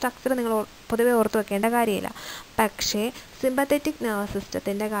പഠിക്കുമെങ്കിലും സ്ട്രക്ചർ നിങ്ങൾ പൊതുവെ ഓർത്ത് വെക്കേണ്ട കാര്യമില്ല. പക്ഷേ സിമ്പത്തറ്റിക് നെർവസ്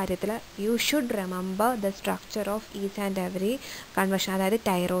സിസ്റ്റത്തിൻ്റെ കാര്യത്തിൽ you should remember the structure of each and every conversion. അതായത്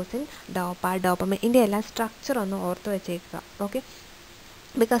ടൈറോസിൻ, ഡോപ്പമിൻ, ഇതിൻ്റെ എല്ലാം സ്ട്രക്ചർ ഒന്ന് ഓർത്ത് വെച്ചേക്കുക. ഓക്കെ,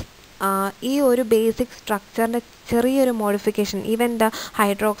 ബിക്കോസ് ഈ ഒരു ബേസിക് സ്ട്രക്ചറിൻ്റെ ചെറിയൊരു modification, even the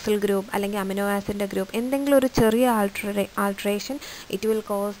hydroxyl group അല്ലെങ്കിൽ അമിനോ ആസിഡിൻ്റെ ഗ്രൂപ്പ്, എന്തെങ്കിലും ഒരു ചെറിയ alteration it will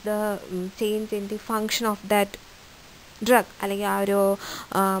cause the change in the function of that drug, അല്ലെങ്കിൽ ആ ഒരു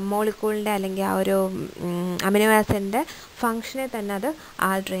മോളിക്യൂളിൻ്റെ അല്ലെങ്കിൽ ആ ഒരു അമിനോ ആസിഡിൻ്റെ ഫങ്ഷനെ തന്നെ അത്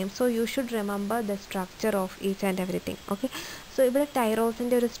ആൾട്ടർ ചെയ്യും. So you should remember the structure of each and everything. Okay, so ഇവിടെ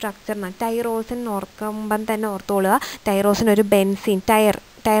ടൈറോസിൻ്റെ ഒരു സ്ട്രക്ചറിനാണ്. ടൈറോസിൻ ഓർക്കുമ്പം തന്നെ ഓർത്തോളുക, ടൈറോസിൻ ഒരു ബെൻസീൻ,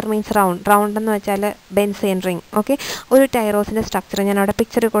 ടയർ മീൻസ് റൗണ്ട് എന്ന് വെച്ചാൽ ബെൻസീൻ റിംഗ്. ഓക്കെ, ഒരു ടൈറോസിൻ്റെ സ്ട്രക്ചർ ഞാൻ അവിടെ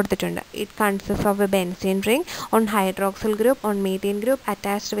പിക്ചർ കൊടുത്തിട്ടുണ്ട്. It consist of A benzene ring on hydroxyl group, on മീഥീൻ group,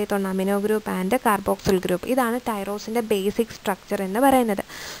 attached with on amino group and carboxyl group. ഇതാണ് ടൈറോസിൻ്റെ ബേസിക് സ്ട്രക്ചർ എന്ന് പറയുന്നത്.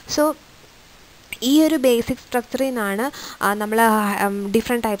 സോ ഈ ഒരു ബേസിക് സ്ട്രക്ചറിൽ നിന്നാണ് നമ്മൾ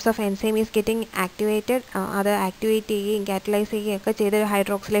different types of enzyme is getting activated, അത് ആക്ടിവേറ്റ് ചെയ്യുകയും കാറ്റലൈസ് ചെയ്യുകയും ഒക്കെ ചെയ്ത്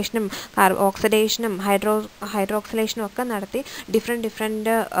ഹൈഡ്രോക്സിലേഷനും ഓക്സിഡേഷനും ഹൈഡ്രോക്സിലേഷനും ഒക്കെ നടത്തി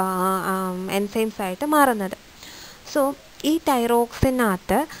ഡിഫറെൻറ്റ് എൻസൈംസ് ആയിട്ട് മാറുന്നത്. സോ ഈ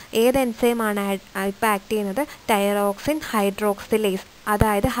ടൈറോക്സിനകത്ത് ഏത് എൻസൈമാണ് ഇപ്പോൾ ആക്ട് ചെയ്യുന്നത്? ടൈറോക്സിൻ ഹൈഡ്രോക്സിലേസ്,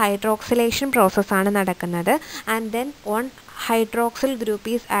 അതായത് ഹൈഡ്രോക്സിലേഷൻ പ്രോസസ്സാണ് നടക്കുന്നത്. And then one hydroxyl group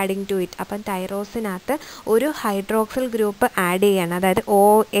is adding to it. അപ്പം ടൈറോസിനകത്ത് ഒരു ഹൈഡ്രോക്സിൽ ഗ്രൂപ്പ് ആഡ് ചെയ്യണം, അതായത്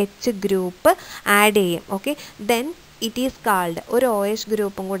OH ഗ്രൂപ്പ് ആഡ് ചെയ്യും. Okay, then it is called ഒരു OH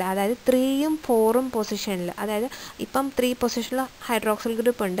ഗ്രൂപ്പും കൂടെ, അതായത് 3ഉം 4ഉം പൊസിഷനിൽ, അതായത് ഇപ്പം 3 പൊസിഷനിൽ ഹൈഡ്രോക്സിൽ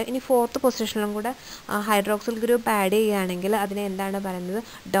ഗ്രൂപ്പ് ഉണ്ട്, ഇനി 4th പൊസിഷനിലും കൂടെ ഹൈഡ്രോക്സിൽ ഗ്രൂപ്പ് ആഡ് ചെയ്യുകയാണെങ്കിൽ അതിനെ എന്താണ് പറയുന്നത്?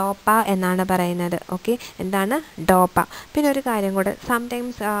 ഡോപ്പ എന്നാണ് പറയുന്നത്. ഓക്കെ, എന്താണ്? ഡോപ്പ. പിന്നെ ഒരു കാര്യം കൂടെ,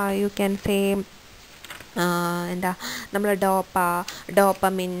 സംടൈംസ് യു ക്യാൻ സേ നമ്മൾ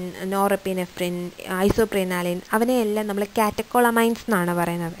ഡോപ്പമിൻ, നോറെപ്പിനെഫ്രിൻ, ഐസോപ്രീനാലിൻ, അവനെയെല്ലാം നമ്മൾ കാറ്റക്കോളമൈൻസ് എന്നാണ്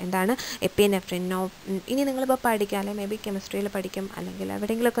പറയുന്നത്. എന്താണ്? എപ്പിനെഫ്രിൻ, ഇനി നിങ്ങളിപ്പോൾ പഠിക്കുക, അല്ലെങ്കിൽ മേ ബി കെമിസ്ട്രിയിൽ പഠിക്കും, അല്ലെങ്കിൽ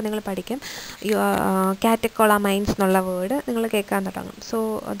എവിടെയെങ്കിലുമൊക്കെ നിങ്ങൾ പഠിക്കും, കാറ്റക്കോളമൈൻസ് എന്നുള്ള വേർഡ് നിങ്ങൾ കേൾക്കാൻ തുടങ്ങും. So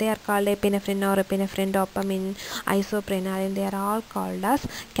they are called epinephrine, norepinephrine, dopamine, ഐസോപ്രീനാലിൻ, they are all called as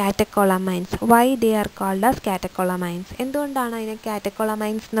കാറ്റക്കോളമൈൻസ്. Why they are called as കാറ്റക്കോളമൈൻസ്? എന്തുകൊണ്ടാണ് അതിനെ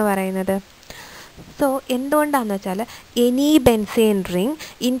കാറ്റക്കോളമൈൻസ് എന്ന് പറയുന്നത്? സോ എന്തുകൊണ്ടാണെന്ന് വെച്ചാൽ any benzene ring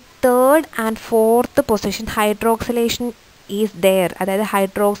in 3rd and 4th position hydroxylation is there, അതായത്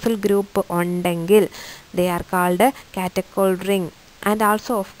ഹൈഡ്രോക്സിൽ ഗ്രൂപ്പ് ഉണ്ടെങ്കിൽ they are called കാറ്റക്കോൾ ring. And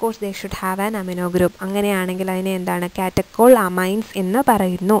also of course they should have an amino group. അങ്ങനെയാണെങ്കിൽ അതിനെ എന്താണ്? കാറ്റക്കോൾ അമൈൻസ് എന്ന്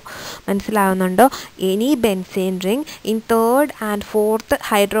പറയുന്നു. മനസ്സിലാവുന്നുണ്ടോ? Any benzene ring in 3rd and 4th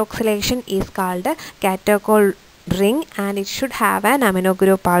hydroxylation is called കാറ്റക്കോൾ ring and it should have an amino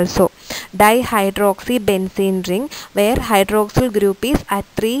group also. Dihydroxybenzene ring where hydroxyl group is at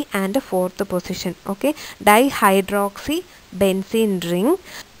 3 and 4th position. Okay, dihydroxybenzene ring,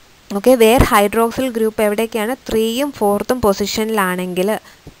 okay, where hydroxyl group എവിടേക്കാണ്? 3ഉം 4th പൊസിഷനിലാണെങ്കിൽ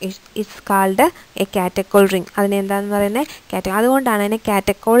it's called A കാറ്റക്കോൾ ring. അതിനെ എന്താണെന്ന് പറയുന്നത്? അതുകൊണ്ടാണ് അതിനെ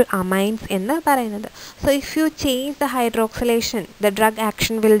കാറ്റക്കോൾ amines എന്ന് പറയുന്നത്. So if you change the hydroxylation the drug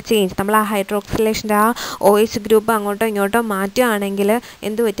action will change. നമ്മൾ ആ ഹൈഡ്രോക്സിലേഷൻ്റെ ആ OH ഗ്രൂപ്പ് അങ്ങോട്ടോ ഇങ്ങോട്ടോ മാറ്റുകയാണെങ്കിൽ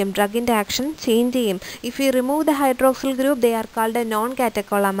എന്ത് പറ്റും? ഡ്രഗിൻ്റെ ആക്ഷൻ ചേഞ്ച് ചെയ്യും. If you remove the hydroxyl group they are called non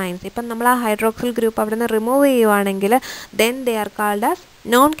കാറ്റക്കോൾ amines. ഇപ്പം നമ്മൾ ആ ഹൈഡ്രോക്സിൽ ഗ്രൂപ്പ് അവിടെ നിന്ന് റിമൂവ് ചെയ്യുവാണെങ്കിൽ then they are called as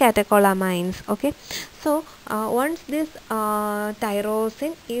non-catecholamines. Okay, so once this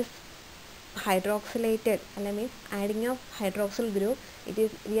tyrosine is hydroxylated, that means adding of hydroxyl group,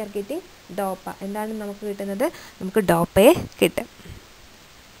 we are getting dopa. എന്താണ് നമുക്ക് കിട്ടുന്നത്? നമുക്ക് ഡോപ്പയെ കിട്ടും.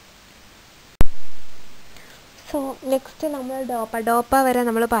 സോ നെക്സ്റ്റ് നമ്മൾ ഡോപ്പ വരെ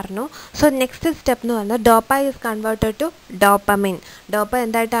നമ്മൾ പറഞ്ഞു. സോ നെക്സ്റ്റ് സ്റ്റെപ്പ് എന്ന് പറഞ്ഞാൽ ഡോപ്പ ഈസ് കൺവേർട്ടഡ് ടു ഡോപ്പമിൻ. ഡോപ്പ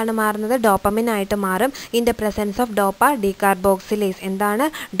എന്തായിട്ടാണ് മാറുന്നത്? ഡോപ്പമിൻ ആയിട്ട് മാറും ഇൻ ദ പ്രസൻസ് ഓഫ് ഡോപ്പ ഡീകാർബോക്സിലേസ്. എന്താണ്?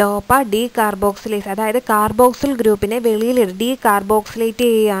 ഡോപ്പ ഡീകാർബോക്സിലേസ്, അതായത് കാർബോക്സിൽ ഗ്രൂപ്പിനെ വെളിയിൽ ഡീകാർബോക്സിലേറ്റ്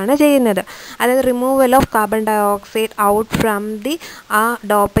ചെയ്യുകയാണ് ചെയ്യുന്നത്. അതായത് removal of carbon dioxide out from the ആ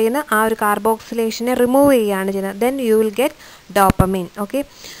ഡോപ്പയിൽ നിന്ന് ആ ഒരു കാർബോക്സിലേഷനെ റിമൂവ് ചെയ്യുകയാണ് ചെയ്യുന്നത്. Then you will get dopamine. Okay,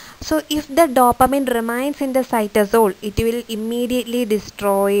 so if the dopamine remains in the cytosol it will immediately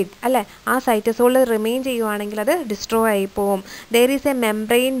destroyed. അല്ലേ, ആ സൈറ്റസോൾ റിമെയിൻ ചെയ്യുവാണെങ്കിൽ അത് ഡിസ്ട്രോയ് ആയി പോവും. there is a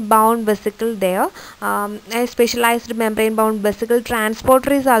membrane bound vesicle there, a specialized membrane bound vesicle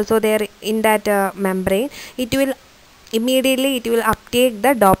transporter is also there in that membrane. it will uptake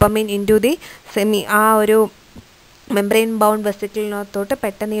the dopamine into the ആ ഒരു membrane bound വെസിക്കിളിനകത്തോട്ട്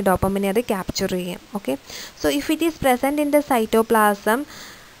പെട്ടെന്ന് ഈ ഡോപ്പമിനെ അത് ക്യാപ്ചർ ചെയ്യും. Okay, so if it is present in the cytoplasm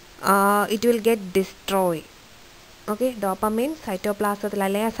it will get destroyed. Okay, dopamine സൈറ്റോപ്ലാസത്തിൽ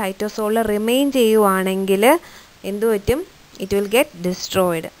അല്ലെങ്കിൽ സൈറ്റോസോളിൽ remain ചെയ്യുവാണെങ്കിൽ എന്തു പറ്റും? It will get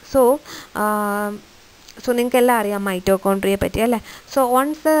destroyed. So നിങ്ങൾക്കെല്ലാം അറിയാം മൈറ്റോകോൺട്രിയെ പറ്റി അല്ലേ. So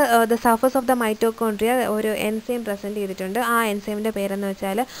once the surface of the mitochondria ഒരു എൻസൈം പ്രസൻറ്റ് ചെയ്തിട്ടുണ്ട്. ആ എൻസൈമിൻ്റെ പേരെന്ന്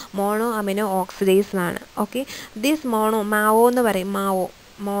വെച്ചാൽ മോണോ അമിനോ ഓക്സിഡേസ് എന്നാണ്. ഓക്കെ, ദിസ് മാവോ എന്ന് പറയും,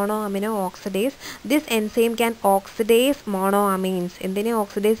 monoamino oxidase. This enzyme can oxidize monoamines. എന്തിനെ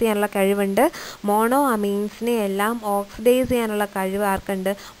ഓക്സിഡൈസ് ചെയ്യാനുള്ള കഴിവുണ്ട്? മോണോഅമീൻസിനെ എല്ലാം ഓക്സിഡൈസ് ചെയ്യാനുള്ള കഴിവ്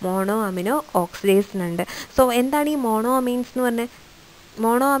ആർക്കുണ്ട്? മോണോഅമിനോ ഓക്സിഡേസിനുണ്ട്. സോ എന്താണ് ഈ മോണോഅമീൻസ് എന്ന് പറഞ്ഞാൽ?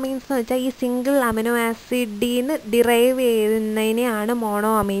 മോണോഅമീൻസ് എന്ന് വെച്ചാൽ ഈ സിംഗിൾ അമിനോ ആസിഡിൽ നിന്ന് ഡിറൈവ് ചെയ്യുന്നതിനെയാണ്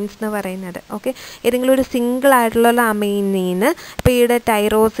മോണോഅമീൻസ് എന്ന് പറയുന്നത്. ഓക്കെ, ഏതെങ്കിലും ഒരു സിംഗിൾ ആയിട്ടുള്ള അമൈനീന്ന്, ഇപ്പോൾ ഈയുടെ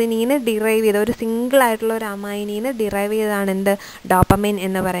ടൈറോസിനീന്ന് ഡിറൈവ് ചെയ്ത ഒരു സിംഗിൾ ആയിട്ടുള്ള ഒരു അമൈനീന്ന് ഡിറൈവ് ചെയ്തതാണ് എന്ത്? ഡോപ്പമിൻ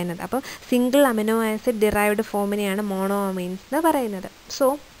എന്ന് പറയുന്നത്. അപ്പോൾ സിംഗിൾ അമിനോ ആസിഡ് ഡിറൈവ്ഡ് ഫോമിനെയാണ് മോണോഅമീൻസ് എന്ന് പറയുന്നത്. സോ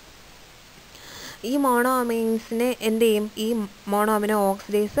ഈ മോണോ അമൈൻസിനെ എന്ത് ചെയ്യും, ഈ മോണോ അമിനോ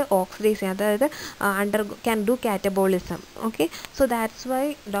ഓക്സിഡേസ് ചെയ്യും, അതായത് can do catabolism. Okay, so that's why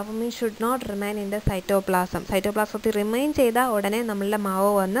dopamine should not remain in the സൈറ്റോപ്ലാസത്തിൽ remain ചെയ്താൽ ഉടനെ നമ്മളുടെ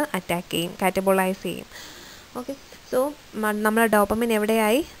മാവോ വന്ന് അറ്റാക്ക് ചെയ്യും, കാറ്റബോളൈസ് ചെയ്യും. ഓക്കെ, സോ നമ്മളെ ഡോപ്പമിൻ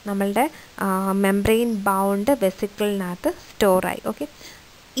എവിടെയായി, നമ്മളുടെ membrane bound വെസിക്കിളിനകത്ത് സ്റ്റോറായി. Okay,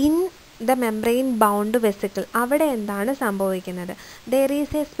 in the membrane bound vesicle അവിടെ എന്താണ് സംഭവിക്കുന്നത്, there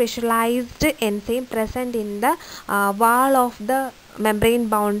is A specialised enzyme present in the wall of the membrane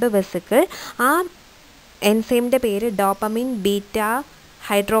bound vesicle. ആ എൻസൈമിൻ്റെ പേര് ഡോപ്പമിൻ ബീറ്റ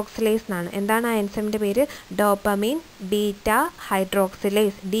ഹൈഡ്രോക്സിലേസ് എന്നാണ്. എന്താണ് ആ എൻസൈമിൻ്റെ പേര്, dopamine beta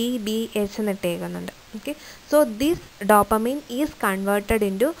hydroxylase, DBH എന്നിട്ടേക്കുന്നുണ്ട്. Okay, so this dopamine is converted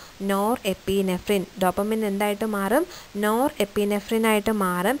into nor epinephrine. Dopamine എന്തായിട്ട് മാറും, nor എപ്പിനെഫ്രിനായിട്ട്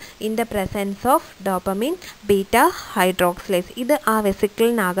മാറും in the presence of dopamine beta hydroxylase. ഇത് ആ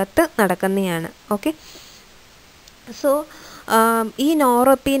വെസിക്കിളിനകത്ത് നടക്കുന്നതാണ്. ഓക്കെ, സോ ഈ നോർ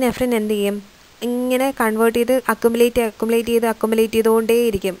എപ്പിനെഫ്രിൻ എന്ത് ചെയ്യും, ഇങ്ങനെ കൺവേർട്ട് ചെയ്ത് അക്കുമുലേറ്റ്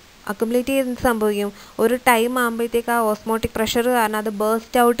ചെയ്തുകൊണ്ടേയിരിക്കും. അക്കുമുലേറ്റ് ചെയ്ത് സംഭവിക്കും, ഒരു ടൈം ആകുമ്പോഴത്തേക്ക് ആ ഓസ്മോട്ടിക് പ്രഷർ കാരണം അത്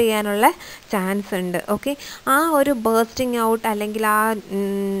ബേസ്റ്റ് ഔട്ട് ചെയ്യാനുള്ള ചാൻസ് ഉണ്ട്. ഓക്കെ, ആ ഒരു ബേസ്റ്റിംഗ് ഔട്ട് അല്ലെങ്കിൽ ആ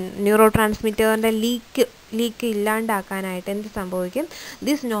ന്യൂറോ ട്രാൻസ്മിറ്ററിൻ്റെ ലീക്ക് ഇല്ലാണ്ടാക്കാനായിട്ട് എന്ത് സംഭവിക്കും,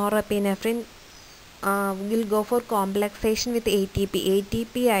 this norepinephrine will go for കോംപ്ലക്സേഷൻ with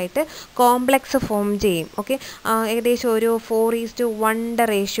ATP ആയിട്ട് കോംപ്ലക്സ് ഫോം ചെയ്യും. ഓക്കെ, ഏകദേശം ഒരു 4:1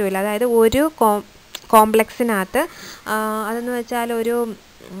 റേഷ്യോയിൽ, അതായത് ഒരു കോംപ്ലക്സിനകത്ത് അതെന്ന് വെച്ചാൽ ഒരു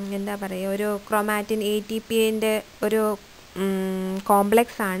എന്താ പറയുക, ഒരു ക്രോമാറ്റിൻ ATPൻ്റെ ഒരു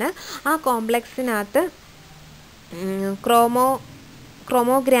കോംപ്ലക്സ് ആണ്. ആ കോംപ്ലക്സിനകത്ത്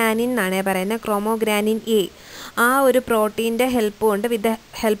ക്രോമോഗ്രാനിൻ എന്നാണ് പറയുന്നത്, ക്രോമോഗ്രാനിൻ A. ആ ഒരു പ്രോട്ടീൻ്റെ ഹെൽപ്പ് കൊണ്ട് with the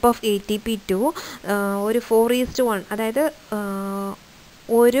help of ATP2 ഒരു 4:1, അതായത്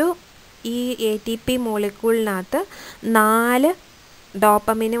ഒരു ഈ ATP മോളിക്യൂളിനകത്ത് 4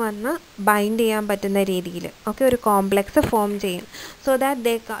 ഡോപ്പമിന് വന്ന് ബൈൻഡ് ചെയ്യാൻ പറ്റുന്ന രീതിയിൽ ഒക്കെ ഒരു കോംപ്ലക്സ് ഫോം ചെയ്യും. So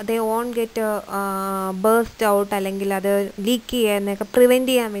that they won't get burst out അല്ലെങ്കിൽ അത് ലീക്ക് ചെയ്യാനൊക്കെ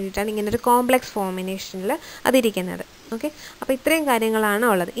പ്രിവെൻറ്റ് ചെയ്യാൻ വേണ്ടിയിട്ടാണ് ഇങ്ങനൊരു കോംപ്ലക്സ് ഫോമിനേഷനിൽ അതിരിക്കുന്നത്. ഓക്കെ, അപ്പോൾ ഇത്രയും കാര്യങ്ങളാണ്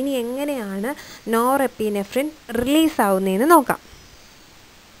ഉള്ളത്. ഇനി എങ്ങനെയാണ് നോറെപ്പിനെഫ്രിൻ റിലീസ് ആവുന്നതെന്ന് നോക്കാം.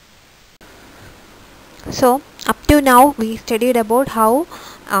 So up to now we studied about how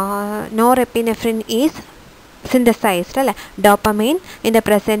norepinephrine is synthesized, അല്ലേ, dopamine in the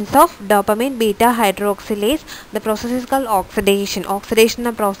presence of dopamine beta hydroxylase. The process is called oxidation. Oxidation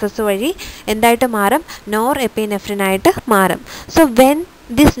എന്ന പ്രോസസ്സ് വഴി എന്തായിട്ട് മാറും, നോറെപ്പിനെഫ്രിൻ ആയിട്ട് മാറും. So when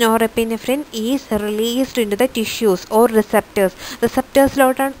this norepinephrine is released into the tissues or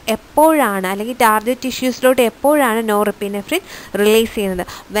റിസപ്റ്റേഴ്സിലോട്ടാണ് എപ്പോഴാണ്, അല്ലെങ്കിൽ target ടിഷ്യൂസിലോട്ട് എപ്പോഴാണ് നോറെപ്പിനെഫ്രിൻ റിലീസ് ചെയ്യുന്നത്,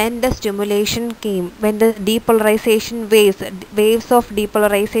 when the stimulation came, when the depolarization waves of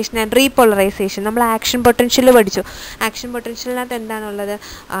depolarization and repolarization. നമ്മൾ ആക്ഷൻ പൊട്ടൻഷ്യൽ പഠിച്ചു. ആക്ഷൻ പൊട്ടൻഷ്യലിനകത്ത് എന്താണുള്ളത്,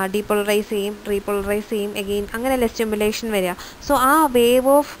 ഡീപോളറൈസ് ചെയ്യും, റീപോളറൈസ് ചെയ്യും, എഗെയിൻ അങ്ങനെയല്ല സ്റ്റിമുലേഷൻ വരിക. സോ ആ വേവ്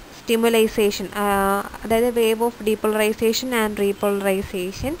ഓഫ് stimulation, അതായത് wave of depolarization and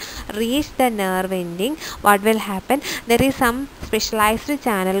repolarization reach the nerve ending. What will happen, there is some specialized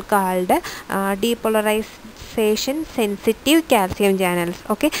channel called depolarization sensitive calcium channels.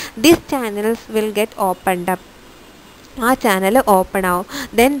 Okay, these channels will get opened up. ആ channel open ആവും.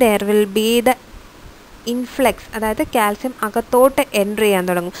 then there will be the influx, അതായത് calcium അകത്തോട്ട് enter ചെയ്യാൻ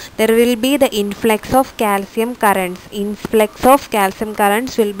തുടങ്ങും. There will be the influx of calcium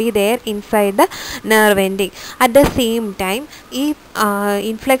currents will be there inside the nerve ending. At the same time ഈ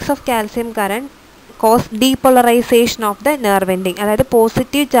influx of calcium current cos depolarisation of the nerve ending, അതായത്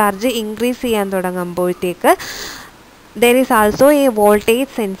positive charge increase ചെയ്യാൻ തുടങ്ങുമ്പോഴത്തേക്ക് there is also a voltage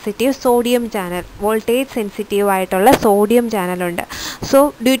sensitive sodium channel. voltage sensitive ആയിട്ടുള്ള sodium ചാനലുണ്ട്. so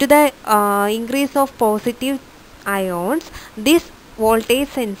due to the increase of positive ions, this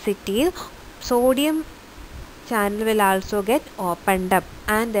voltage sensitive sodium channel will also get opened up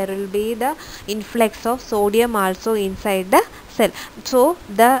and there will be the influx of sodium also inside the cell. so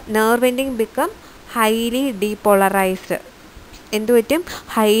the nerve ending become highly depolarized. എന്ത് പറ്റും,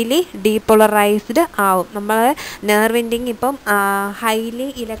 highly depolarised ആവും. നമ്മളെ nerve ending ഇപ്പം highly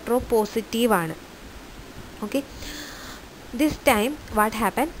electro പോസിറ്റീവാണ്. Okay, this time what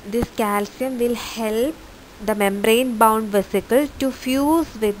happen, this calcium will help the membrane bound vesicle to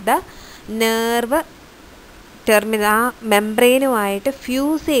fuse with the nerve terminal. ആ മെംബ്രെയിനുമായിട്ട്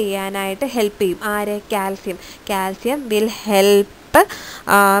fuse ചെയ്യാനായിട്ട് help ചെയ്യും. ആര്, calcium will help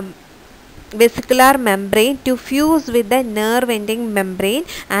vesicular membrane to fuse with the nerve ending membrane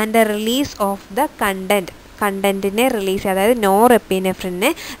and the release of the കണ്ടൻറ്റിനെ release, അതായത്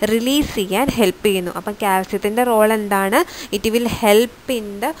നോറെപ്പിനെഫ്രിനെ release ചെയ്യാൻ help ചെയ്യുന്നു. അപ്പം കാൽസ്യത്തിൻ്റെ role എന്താണ്? It will help in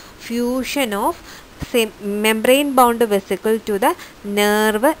the fusion of membrane bound vesicle to the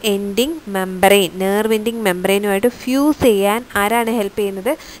nerve ending membrane. Nerve ending മെംബ്രെയിനുമായിട്ട് fuse ചെയ്യാൻ ആരാണ് help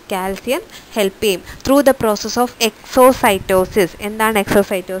ചെയ്യുന്നത്? Calcium help ചെയ്യും through the process of exocytosis. എന്താണ്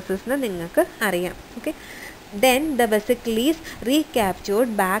എക്സോസൈറ്റോസിസ് എന്ന് നിങ്ങൾക്ക് അറിയാം. Okay, then the vesicle is recaptured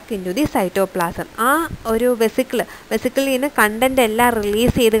back into the cytoplasm. ആ ഒരു വെസിക്കിളിൽ നിന്ന് കണ്ടൻ്റ് എല്ലാം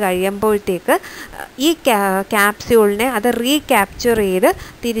റിലീസ് ചെയ്ത് കഴിയുമ്പോഴത്തേക്ക് ഈ ക്യാപ്സ്യൂളിനെ അത് റീക്യാപ്ചർ ചെയ്ത്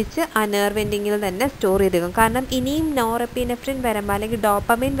തിരിച്ച് ആ നെർവ് എൻഡിങ്ങിൽ തന്നെ സ്റ്റോർ ചെയ്ത് വെക്കും. കാരണം ഇനിയും നോറെപ്പിനെഫ്രിൻ വരുമ്പോൾ അല്ലെങ്കിൽ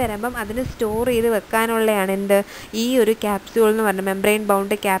ഡോപ്പമിൻ വരുമ്പം അതിന് സ്റ്റോർ ചെയ്ത് വെക്കാനുള്ളതാണ് എന്ത് ഈ ഒരു ക്യാപ്സ്യൂൾ എന്ന് പറയുന്നത്, മെംബ്രെയിൻ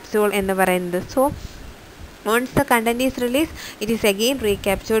ബൗണ്ട് ക്യാപ്സ്യൂൾ എന്ന് പറയുന്നത്. So once the content is released, it is again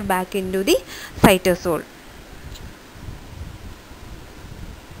recaptured back into the cytosol.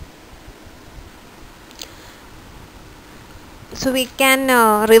 So we can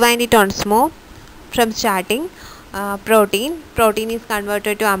rewind it once more from starting. Protein is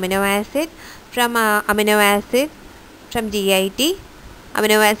converted to amino acid. From amino acid, from GIT,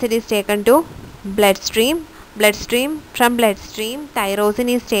 amino acid is taken to bloodstream. From bloodstream,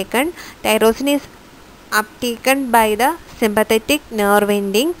 tyrosine is taken. Tyrosine is uptaken by the sympathetic nerve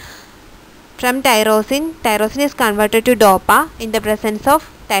ending. From tyrosine is converted to dopa in the presence of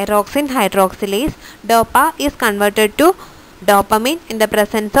thyroxine hydroxylase. Dopa is converted to dopamine in the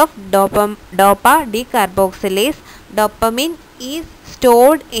presence of dopa decarboxylase. Dopamine is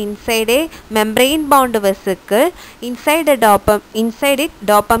stored inside a membrane bound vesicle. Inside it,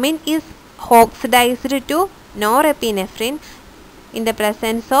 dopamine is oxidized to norepinephrine in the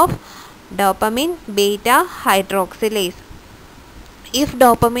presence of dopamine beta hydroxylase. If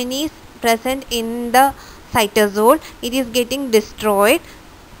dopamine is present in the cytosol, it is getting destroyed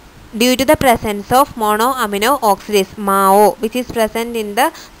due to the presence of monoamino oxidase MAO, which is present in the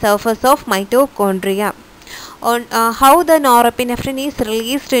surface of mitochondria. On how the norepinephrine is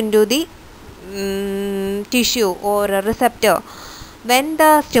released into the tissue or receptor. When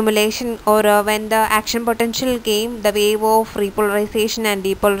the stimulation or when the action potential came, the wave of repolarization and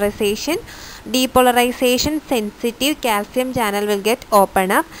depolarization sensitive calcium channel will get open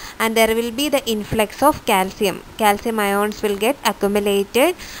up, and there will be the influx of calcium ions will get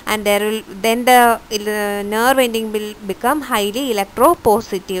accumulated, and then the nerve ending will become highly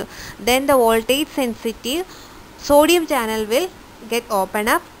electropositive. Then the voltage sensitive sodium channel will get open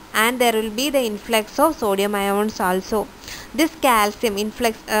up, and there will be the influx of sodium ions also. This calcium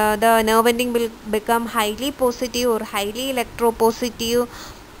influx, the nerve ending will become highly positive or highly electropositive,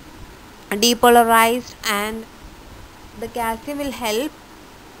 depolarized, and the calcium will help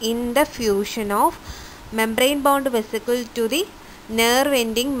in the fusion of membrane bound vesicle to the nerve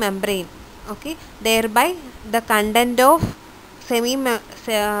ending membrane. Okay, thereby the content of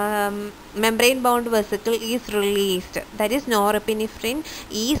membrane bound vesicle is released, that is norepinephrine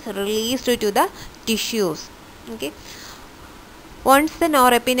is released to the tissues. Okay, once the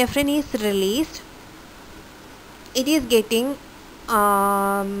norepinephrine is released, it is getting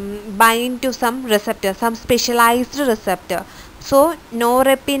bind to some receptor, some specialized receptor. So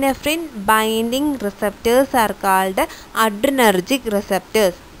norepinephrine binding receptors are called adrenergic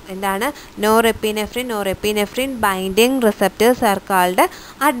receptors. എന്താണ് norepinephrine binding receptors are called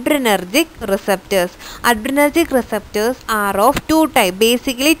adrenergic receptors. Adrenergic receptors are of two types,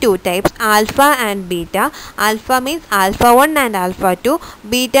 basically two types, alpha and beta. Alpha means alpha 1 and alpha 2,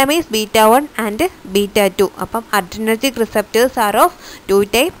 beta means beta 1 and beta 2. അപ്പം adrenergic receptors are of two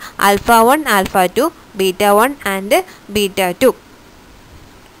types, alpha 1, alpha 2, beta 1 and beta 2.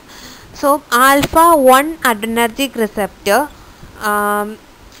 So alpha 1 adrenergic receptor,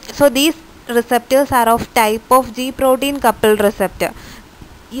 so these receptors are of type of G protein coupled receptor.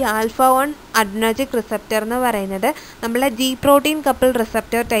 ഈ alpha 1 adrenergic receptor എന്ന് പറയുന്നത് നമ്മളെ G protein couple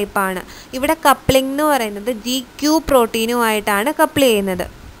receptor ടൈപ്പാണ്. ഇവിടെ coupling എന്ന് പറയുന്നത് G Q പ്രോട്ടീനുമായിട്ടാണ് couple ചെയ്യുന്നത്.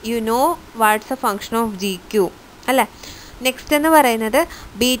 You know what's a function of G Q അല്ലേ. നെക്സ്റ്റ് എന്ന് പറയുന്നത്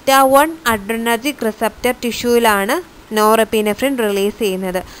beta 1 adrenergic receptor ടിഷ്യൂവിലാണ് norepinephrine release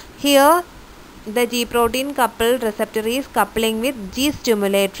ചെയ്യുന്നത്. Here the G protein coupled receptor is coupling with G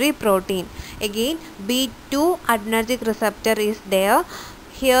stimulatory protein. Again B2 adrenergic receptor is there.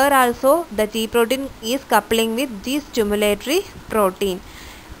 Here also the G protein is coupling with G stimulatory protein.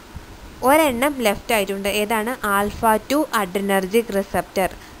 ഒരെണ്ണം left ആയിട്ടുണ്ട്, ഏതാണ് alpha 2 adrenergic receptor.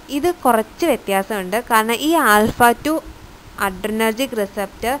 ഇത് കുറച്ച് വ്യത്യാസമുണ്ട്, കാരണം ഈ alpha 2 adrenergic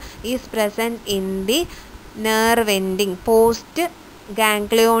receptor is present in the nerve ending, post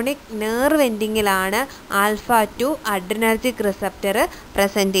ganglionic nerve എൻഡിങ്ങിലാണ് alpha 2 adrenergic receptor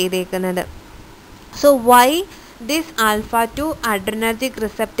present ചെയ്തേക്കുന്നത്. So why this alpha 2 adrenergic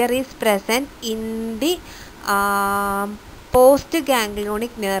receptor is present in the post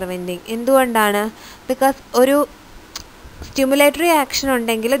ganglionic nerve ending? എന്തുകൊണ്ടാണ്? Because ഒരു stimulatory action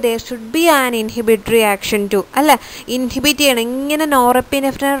ഉണ്ടെങ്കിൽ there should be an inhibitory action too, അല്ല? Inhibit ചെയ്യണം. ഇങ്ങനെ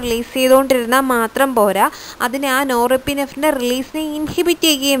നോറെപ്പിനെഫ്രിനെ release ചെയ്തുകൊണ്ടിരുന്നാൽ മാത്രം പോരാ, അതിനെ ആ നോറെപ്പിനെഫ്രിൻ്റെ റിലീസിനെ ഇൻഹിബിറ്റ്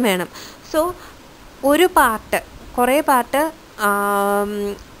ചെയ്യുകയും വേണം. സോ ഒരു പാർട്ട്, കുറേ പാർട്ട്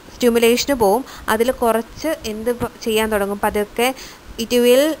സ്റ്റിമുലേഷന് പോവും, അതിൽ കുറച്ച് എന്ത് ചെയ്യാൻ തുടങ്ങും? പതുക്കെ it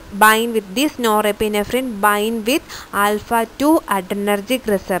will bind with this norepinephrine bind with alpha 2 adrenergic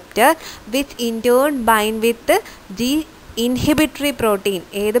receptor, which in turn bind with G inhibitory protein.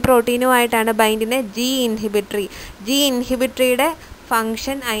 ഏത് പ്രോട്ടീനുമായിട്ടാണ് ബൈൻഡ് ചെയ്യുന്നത്? G inhibitory. G inhibitoryയുടെ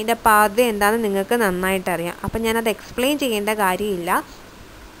ഫങ്ഷൻ, അതിൻ്റെ പാത്വേ എന്താണെന്ന് നിങ്ങൾക്ക് നന്നായിട്ടറിയാം. അപ്പം ഞാനത് എക്സ്പ്ലെയിൻ ചെയ്യേണ്ട കാര്യമില്ല.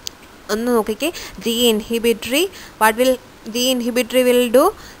 ഒന്ന് നോക്കിക്കേ. G inhibitory, what will G inhibitory will do?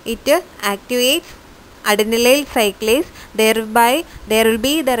 It activates adenylyl cyclase, thereby there will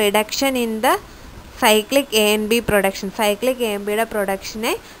be the reduction in the cyclic ANB production. cyclic ANBയുടെ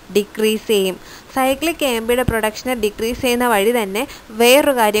പ്രൊഡക്ഷനെ decrease ചെയ്യും. cyclic ANBയുടെ പ്രൊഡക്ഷനെ ഡിക്രീസ് ചെയ്യുന്ന വഴി തന്നെ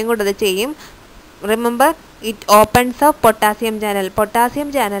വേറൊരു കാര്യം കൂടെ അത് ചെയ്യും. Remember, it opens up potassium channel. potassium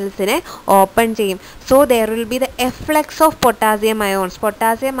channelsനെ open ചെയ്യും. So there will be the efflux of potassium ions.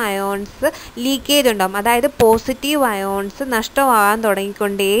 potassium ions leakage ഉണ്ടാകും. അതായത് പോസിറ്റീവ് അയോൺസ് നഷ്ടമാകാൻ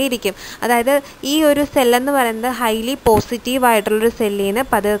തുടങ്ങിക്കൊണ്ടേയിരിക്കും. അതായത് ഈ ഒരു സെല്ലെന്ന് പറയുന്നത് ഹൈലി പോസിറ്റീവ് ആയിട്ടുള്ളൊരു സെല്ലിൽ നിന്ന്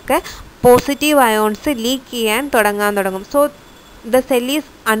പതുക്കെ പോസിറ്റീവ് അയോൺസ് ലീക്ക് ചെയ്യാൻ തുടങ്ങും. So the cell is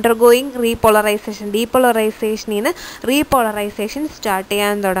undergoing repolarization. depolarization നിന്ന് repolarization സ്റ്റാർട്ട്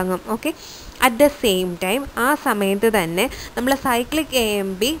ചെയ്യാൻ തുടങ്ങും. Okay, at the same time ആ സമയത്ത് തന്നെ നമ്മൾ cyclic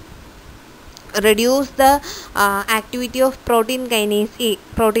AMB reduce the activity of protein kinase A.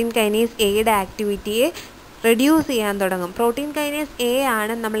 protein kinase Aയുടെ ആക്ടിവിറ്റിയെ reduce ചെയ്യാൻ തുടങ്ങും. പ്രോട്ടീൻ കൈനേസ് എ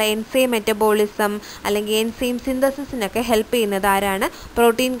ആണ് നമ്മൾ എൻസൈം മെറ്റബോളിസം അല്ലെങ്കിൽ എൻസൈം സിന്തസിസിനൊക്കെ ഹെൽപ്പ് ചെയ്യുന്നത്. ആരാണ്?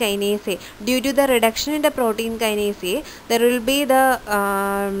 Protein kinase A. Due to the reduction in the protein kinase A there will be the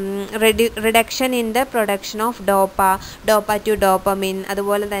reduction in the production of ഡോപ്പ to dopamine.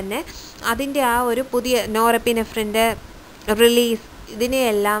 അതുപോലെ തന്നെ അതിൻ്റെ ആ ഒരു പുതിയ നോറെപ്പിനെഫ്രിൻ്റെ റിലീസ്, ഇതിൻ്റെ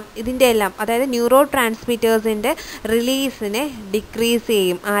എല്ലാം അതായത് ന്യൂറോ ട്രാൻസ്മിറ്റേഴ്സിൻ്റെ റിലീസിനെ ഡിക്രീസ്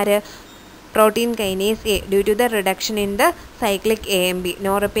ചെയ്യും. ആര്? Protein kinase A, due to the reduction in the cyclic AMB.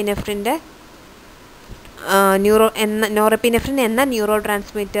 Norepinephrine എന്ന ന്യൂറോ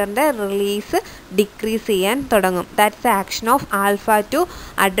ട്രാൻസ്മിറ്ററിൻ്റെ റിലീസ് ഡിക്രീസ് ചെയ്യാൻ തുടങ്ങും. That's the action of alpha 2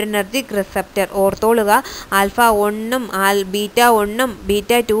 adrenergic receptor. ഓർത്തോളുക, alpha 1ഉം beta 1ഉം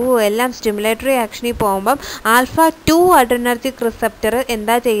beta 2ഉം എല്ലാം സ്റ്റിമുലേറ്ററി ആക്ഷനിൽ പോകുമ്പം ആൽഫ 2 അഡ്രിനർജിക് റിസപ്റ്റർ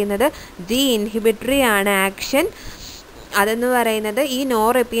എന്താ ചെയ്യുന്നത്? G inhibitory ആണ് action. അതെന്ന് പറയുന്നത് ഈ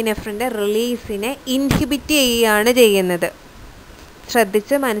നോറെപ്പിനെഫ്രിൻ്റെ റിലീസിനെ ഇൻഹിബിറ്റ് ചെയ്യുകയാണ് ചെയ്യുന്നത്.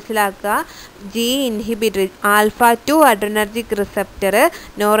 ശ്രദ്ധിച്ച് മനസ്സിലാക്കുക. G inhibitory alpha 2 adrenergic receptor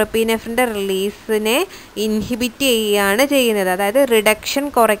നോറെപ്പിനെഫ്രിൻ്റെ റിലീസിനെ inhibit ചെയ്യുകയാണ് ചെയ്യുന്നത്. അതായത് റിഡക്ഷൻ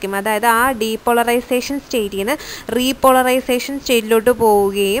കുറയ്ക്കും. അതായത് ആ ഡീപോളറൈസേഷൻ സ്റ്റേറ്റിൽ നിന്ന് റീപോളറൈസേഷൻ സ്റ്റേറ്റിലോട്ട്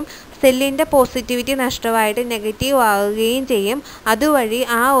പോവുകയും സെല്ലിൻ്റെ പോസിറ്റിവിറ്റി നഷ്ടമായിട്ട് നെഗറ്റീവ് ആവുകയും ചെയ്യും. അതുവഴി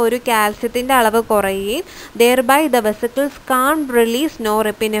ആ ഒരു കാൽസ്യത്തിൻ്റെ അളവ് കുറയുകയും thereby the vesicles can't release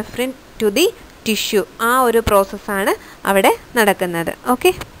norepinephrine to the tissue. ആ ഒരു പ്രോസസ്സാണ് അവിടെ നടക്കുന്നത്.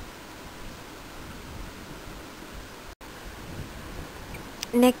 Okay,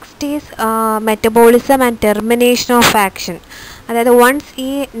 next is metabolism and termination of action. അതായത് വൺസ് ഈ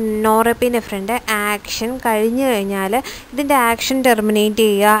നോറെപ്പിനെഫ്രിൻ്റെ ആക്ഷൻ കഴിഞ്ഞു കഴിഞ്ഞാൽ ഇതിൻ്റെ ആക്ഷൻ ടെർമിനേറ്റ്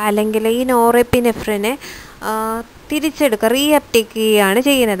ചെയ്യുക, അല്ലെങ്കിൽ ഈ നോറെപ്പിനെഫ്രിനെ തിരിച്ചെടുക്കുക, റീഅപ്ടേക്ക് ചെയ്യുകയാണ്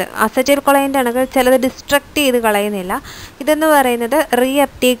ചെയ്യുന്നത്. അസറ്റൈൽ കൊളൈൻ്റെ ആണെങ്കിൽ ചിലത് ഡിസ്ട്രക്റ്റ് ചെയ്ത് കളയുന്നില്ല. ഇതെന്ന് പറയുന്നത്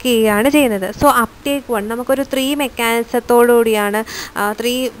റീഅപ്ടേക്ക് ചെയ്യുകയാണ് ചെയ്യുന്നത്. സോ അപ്ടേക്ക് 1 നമുക്കൊരു 3 മെക്കാനിസത്തോടുകൂടിയാണ്,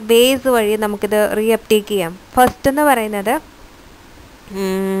 3 വേസ് വഴി നമുക്കിത് റീഅപ്ടേക്ക് ചെയ്യാം. ഫസ്റ്റ് എന്ന് പറയുന്നത്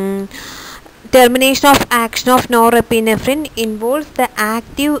termination of action of norepinephrine involves the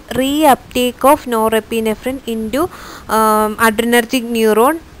active reuptake of norepinephrine into adrenergic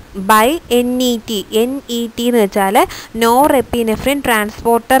neuron by NET. NET എന്ന് വെച്ചാൽ നോറെപ്പിനെഫ്രിൻ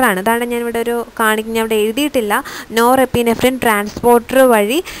ട്രാൻസ്പോർട്ടർ ആണ്. അതാണ് ഞാനിവിടെ ഒരു കാണിക്കുന്ന, ഞാൻ ഇവിടെ എഴുതിയിട്ടില്ല. നോറെപ്പിനെഫ്രിൻ ട്രാൻസ്പോർട്ടർ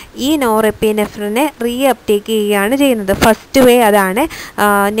വഴി ഈ നോറെപ്പിനെഫ്രിനെ റീഅപ്ടേക്ക് ചെയ്യുകയാണ് ചെയ്യുന്നത്. ഫസ്റ്റ് വേ അതാണ്,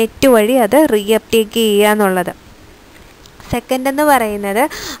 നെറ്റ് വഴി അത് റീഅപ്ടേക്ക് ചെയ്യുക എന്നുള്ളത്. സെക്കൻഡ് എന്ന് പറയുന്നത്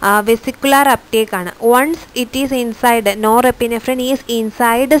വെസിക്കുലാർ അപ്ടേക്ക് ആണ്. Once it is inside, norepinephrine is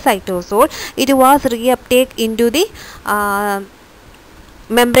inside cytosol, it was reuptake in to the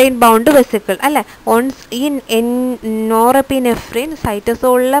membrane bound vesicle അല്ലേ. വൺസ് ഈ നോറെപ്പിനെഫ്രിൻ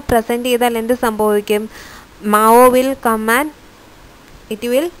സൈറ്റോസോളിൽ പ്രസൻറ്റ് ചെയ്താൽ എന്ത് സംഭവിക്കും? Mao will come and it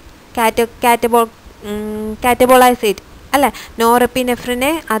will കാറ്റബോളൈസ് it. അല്ലേ?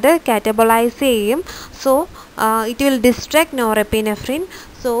 നോറെപ്പിനെഫ്രിനെ അത് കാറ്റബോളൈസ് ചെയ്യും. So it will distract norepinephrine.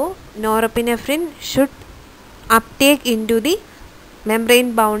 So norepinephrine should uptake in to the membrane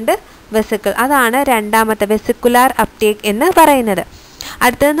bound vesicle. അതാണ് രണ്ടാമത്തെ വെസിക്കുലാർ അപ്ടേക്ക് എന്ന് പറയുന്നത്.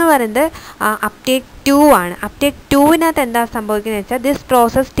 അടുത്തതെന്ന് പറയുന്നത് അപ്ടേക്ക് 2 ആണ്. അപ്ടേക്ക് 2-നകത്ത് എന്താ സംഭവിക്കുന്നത് വെച്ചാൽ this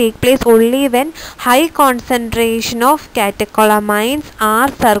process take place only when high concentration of കാറ്റക്കോളമൈൻസ് R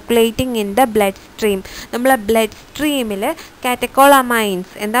circulating in the blood stream. നമ്മളെ ബ്ലഡ് സ്ട്രീമിൽ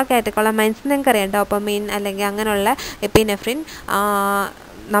കാറ്റക്കോളമൈൻസ്, എന്താ കാറ്റക്കോളമൈൻസ് നിങ്ങൾക്കറിയാം, ഡോപ്പമൈൻ അല്ലെങ്കിൽ അങ്ങനെയുള്ള എപ്പിനെഫ്രിൻ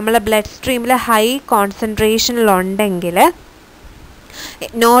നമ്മളെ blood സ്ട്രീമിൽ high കോൺസെൻട്രേഷനിലുണ്ടെങ്കിൽ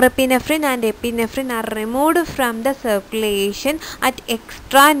norepinephrine and epinephrine are removed from the circulation at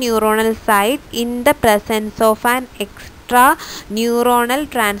extraneuronal site in the presence of an extra neuronal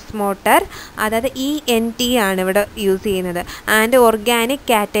ട്രാൻസ്മോട്ടർ, അതായത് ENT ആണ് ഇവിടെ use ചെയ്യുന്നത്, and organic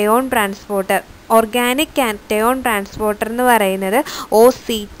cation transporter. Organic cation transporter എന്ന് പറയുന്നത്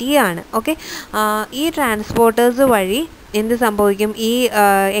OCT ആണ്. Okay, ഈ transporters വഴി എന്ത് സംഭവിക്കും? ഈ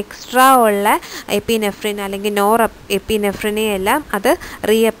എക്സ്ട്രാ ഉള്ള എപ്പിനെഫ്രിൻ അല്ലെങ്കിൽ എപ്പിനെഫ്രിനെയെല്ലാം അത്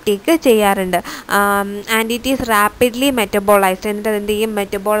റീഅപ്ടേക്ക് ചെയ്യാറുണ്ട്. And it is rapidly മെറ്റബോളൈസ്ഡ്. എന്നിട്ട് അതെന്ത് ചെയ്യും?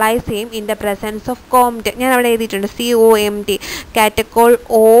 മെറ്റബോളൈസ് ചെയ്യും in the presence of COMT. ഞാൻ അവിടെ എഴുതിയിട്ടുണ്ട് COMT, കാറ്റക്കോൾ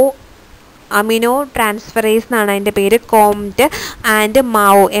O അമിനോ ട്രാൻസ്ഫറേസ് എന്നാണ് അതിൻ്റെ പേര്, COMT, and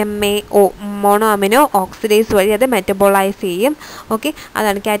MAO mono amino oxidase വഴി അത് മെറ്റബോളൈസ് ചെയ്യും. ഓക്കെ,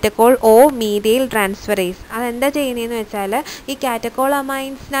 അതാണ് കാറ്റക്കോൾ O മീഥൈൽ ട്രാൻസ്ഫറേസ്. അതെന്താ ചെയ്യുന്നതെന്ന് വെച്ചാൽ ഈ കാറ്റക്കോൾ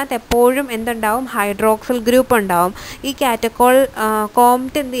അമൈൻസിനകത്ത് എപ്പോഴും എന്തുണ്ടാവും? ഹൈഡ്രോക്സിൽ ഗ്രൂപ്പ് ഉണ്ടാവും. ഈ കാറ്റക്കോൾ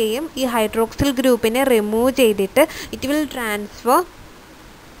COMT എന്ത് ചെയ്യും? ഈ ഹൈഡ്രോക്സിൽ ഗ്രൂപ്പിനെ റിമൂവ് ചെയ്തിട്ട് it will transfer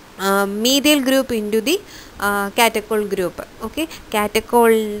methyl group in to the കാറ്റക്കോൾ group. Okay,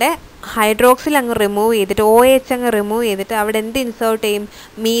 കാറ്റക്കോളിൻ്റെ hydroxyl അങ്ങ് റിമൂവ് ചെയ്തിട്ട് OH അങ്ങ് റിമൂവ് ചെയ്തിട്ട് അവിടെ എന്ത് ഇൻസേർട്ട് ചെയ്യും?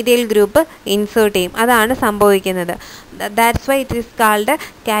 മീഥൈൽ ഗ്രൂപ്പ് ഇൻസേർട്ട് ചെയ്യും. അതാണ് സംഭവിക്കുന്നത്. That's why it is called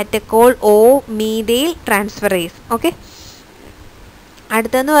കാറ്റക്കോൾ O methyl transferase. Okay,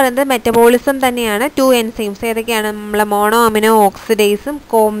 അടുത്തെന്ന് പറയുന്നത് മെറ്റബോളിസം തന്നെയാണ്. 2 എൻസൈംസ് ഏതൊക്കെയാണ്? നമ്മളെ mono amino ഓക്സിഡേസും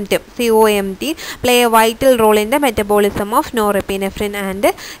COMTും COMT play A vital role in the metabolism of norepinephrine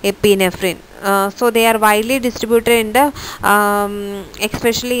and epinephrine. So they are widely distributed in the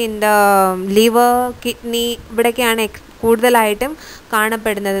especially in the liver, kidney, ഇവിടെയൊക്കെയാണ് കൂടുതലായിട്ടും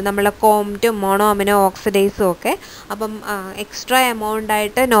കാണപ്പെടുന്നത് നമ്മളെ COMTും mono amino ഓക്സിഡേസും ഒക്കെ. അപ്പം എക്സ്ട്രാ എമൗണ്ട്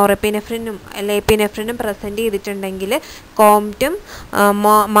ആയിട്ട് നോറെപ്പിനെഫ്രിനും എപ്പിനെഫ്രിനും present ചെയ്തിട്ടുണ്ടെങ്കിൽ COMTും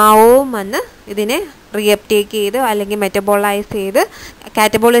മാവോവും വന്ന് ഇതിനെ reuptake ചെയ്ത് അല്ലെങ്കിൽ മെറ്റബോളൈസ് ചെയ്ത്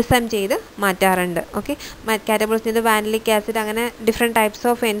കാറ്റബോളിസം ചെയ്ത് മാറ്റാറുണ്ട്. ഓക്കെ, കാറ്റബോളിസം ചെയ്ത് വാനിലിക് ആസിഡ് അങ്ങനെ ഡിഫറെൻറ്റ് ടൈപ്സ്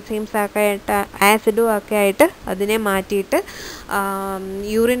ഓഫ് എൻസൈംസ് ഒക്കെ ആയിട്ട് ആസിഡും ഒക്കെ ആയിട്ട് അതിനെ മാറ്റിയിട്ട്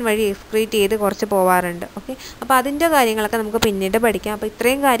യൂറിൻ വഴി എക്സ്ക്രീറ്റ് ചെയ്ത് കുറച്ച് പോവാറുണ്ട്. ഓക്കെ, അപ്പോൾ അതിൻ്റെ കാര്യങ്ങളൊക്കെ നമുക്ക് പിന്നീട് പഠിക്കാം. അപ്പോൾ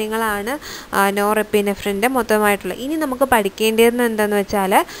ഇത്രയും കാര്യങ്ങളാണ് നോറെപ്പിനെഫ്രിൻ്റെ മൊത്തമായിട്ടുള്ള. ഇനി നമുക്ക് പഠിക്കേണ്ടതെന്ന് എന്താണെന്ന്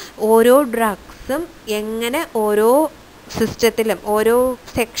വെച്ചാൽ ഓരോ ഡ്രഗ്സും എങ്ങനെ ഓരോ സിസ്റ്റത്തിലും ഓരോ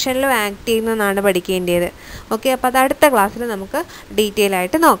സെക്ഷനിലും ആക്ട് ചെയ്യുന്നതെന്നാണ് പഠിക്കേണ്ടത്. ഓക്കെ, അപ്പോൾ അത് അടുത്ത ക്ലാസ്സിൽ നമുക്ക് ഡീറ്റെയിൽ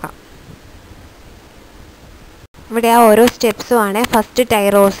ആയിട്ട് നോക്കാം. ഇവിടെ ആ ഓരോ സ്റ്റെപ്സും ആണ്. First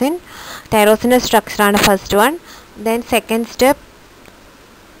ടൈറോസിൻ്റെ സ്ട്രക്ചറാണ് first one. Then second step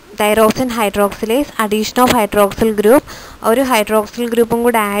tyrosine hydroxylase, addition of hydroxyl group, ഒരു ഹൈഡ്രോക്സിൽ ഗ്രൂപ്പും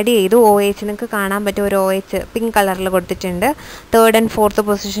കൂടെ ആഡ് ചെയ്തു. OH നിങ്ങൾക്ക് കാണാൻ പറ്റും, ഒരു OH പിങ്ക് കളറിൽ കൊടുത്തിട്ടുണ്ട്. തേർഡ് ആൻഡ് ഫോർത്ത്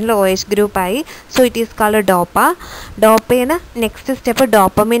പൊസിഷനിൽ OH ഗ്രൂപ്പായി. So it is called ഡോപ്പയെന്ന് next step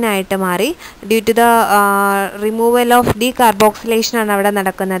dopamine ആയിട്ട് മാറി. Due to the removal of ഡീകാർബോക്സിലേഷനാണ് അവിടെ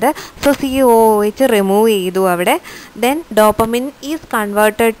നടക്കുന്നത്. സോ COOH റിമൂവ് ചെയ്തു അവിടെ. Then dopamine is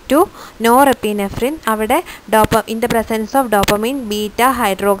converted to norepinephrine. അവിടെ in the presence of dopamine beta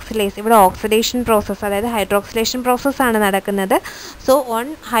hydroxylase, ഇവിടെ ഓക്സിഡേഷൻ പ്രോസസ്സ്, അതായത് ഹൈഡ്രോക്സിലേഷൻ പ്രോസസ്സാണ് നടക്കുന്നത്. So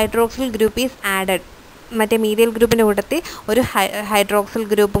 1 hydroxyl group is added. മറ്റേ മീഥൈൽ ഗ്രൂപ്പിൻ്റെ കൂട്ടത്തിൽ ഒരു ഹൈഡ്രോക്സിൽ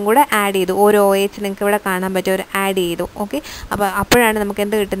ഗ്രൂപ്പും കൂടെ ആഡ് ചെയ്തു. ഒരു OH നിങ്ങൾക്ക് ഇവിടെ കാണാൻ പറ്റും, ഒരു ആഡ് ചെയ്തു. ഓക്കെ, അപ്പോൾ അപ്പോഴാണ് നമുക്ക്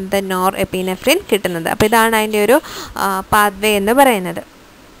എന്ത് കിട്ടുന്നത്? നോറെപ്പിനെഫ്രിൻ കിട്ടുന്നത്. അപ്പോൾ ഇതാണ് അതിൻ്റെ ഒരു പാത്വേ എന്ന് പറയുന്നത്.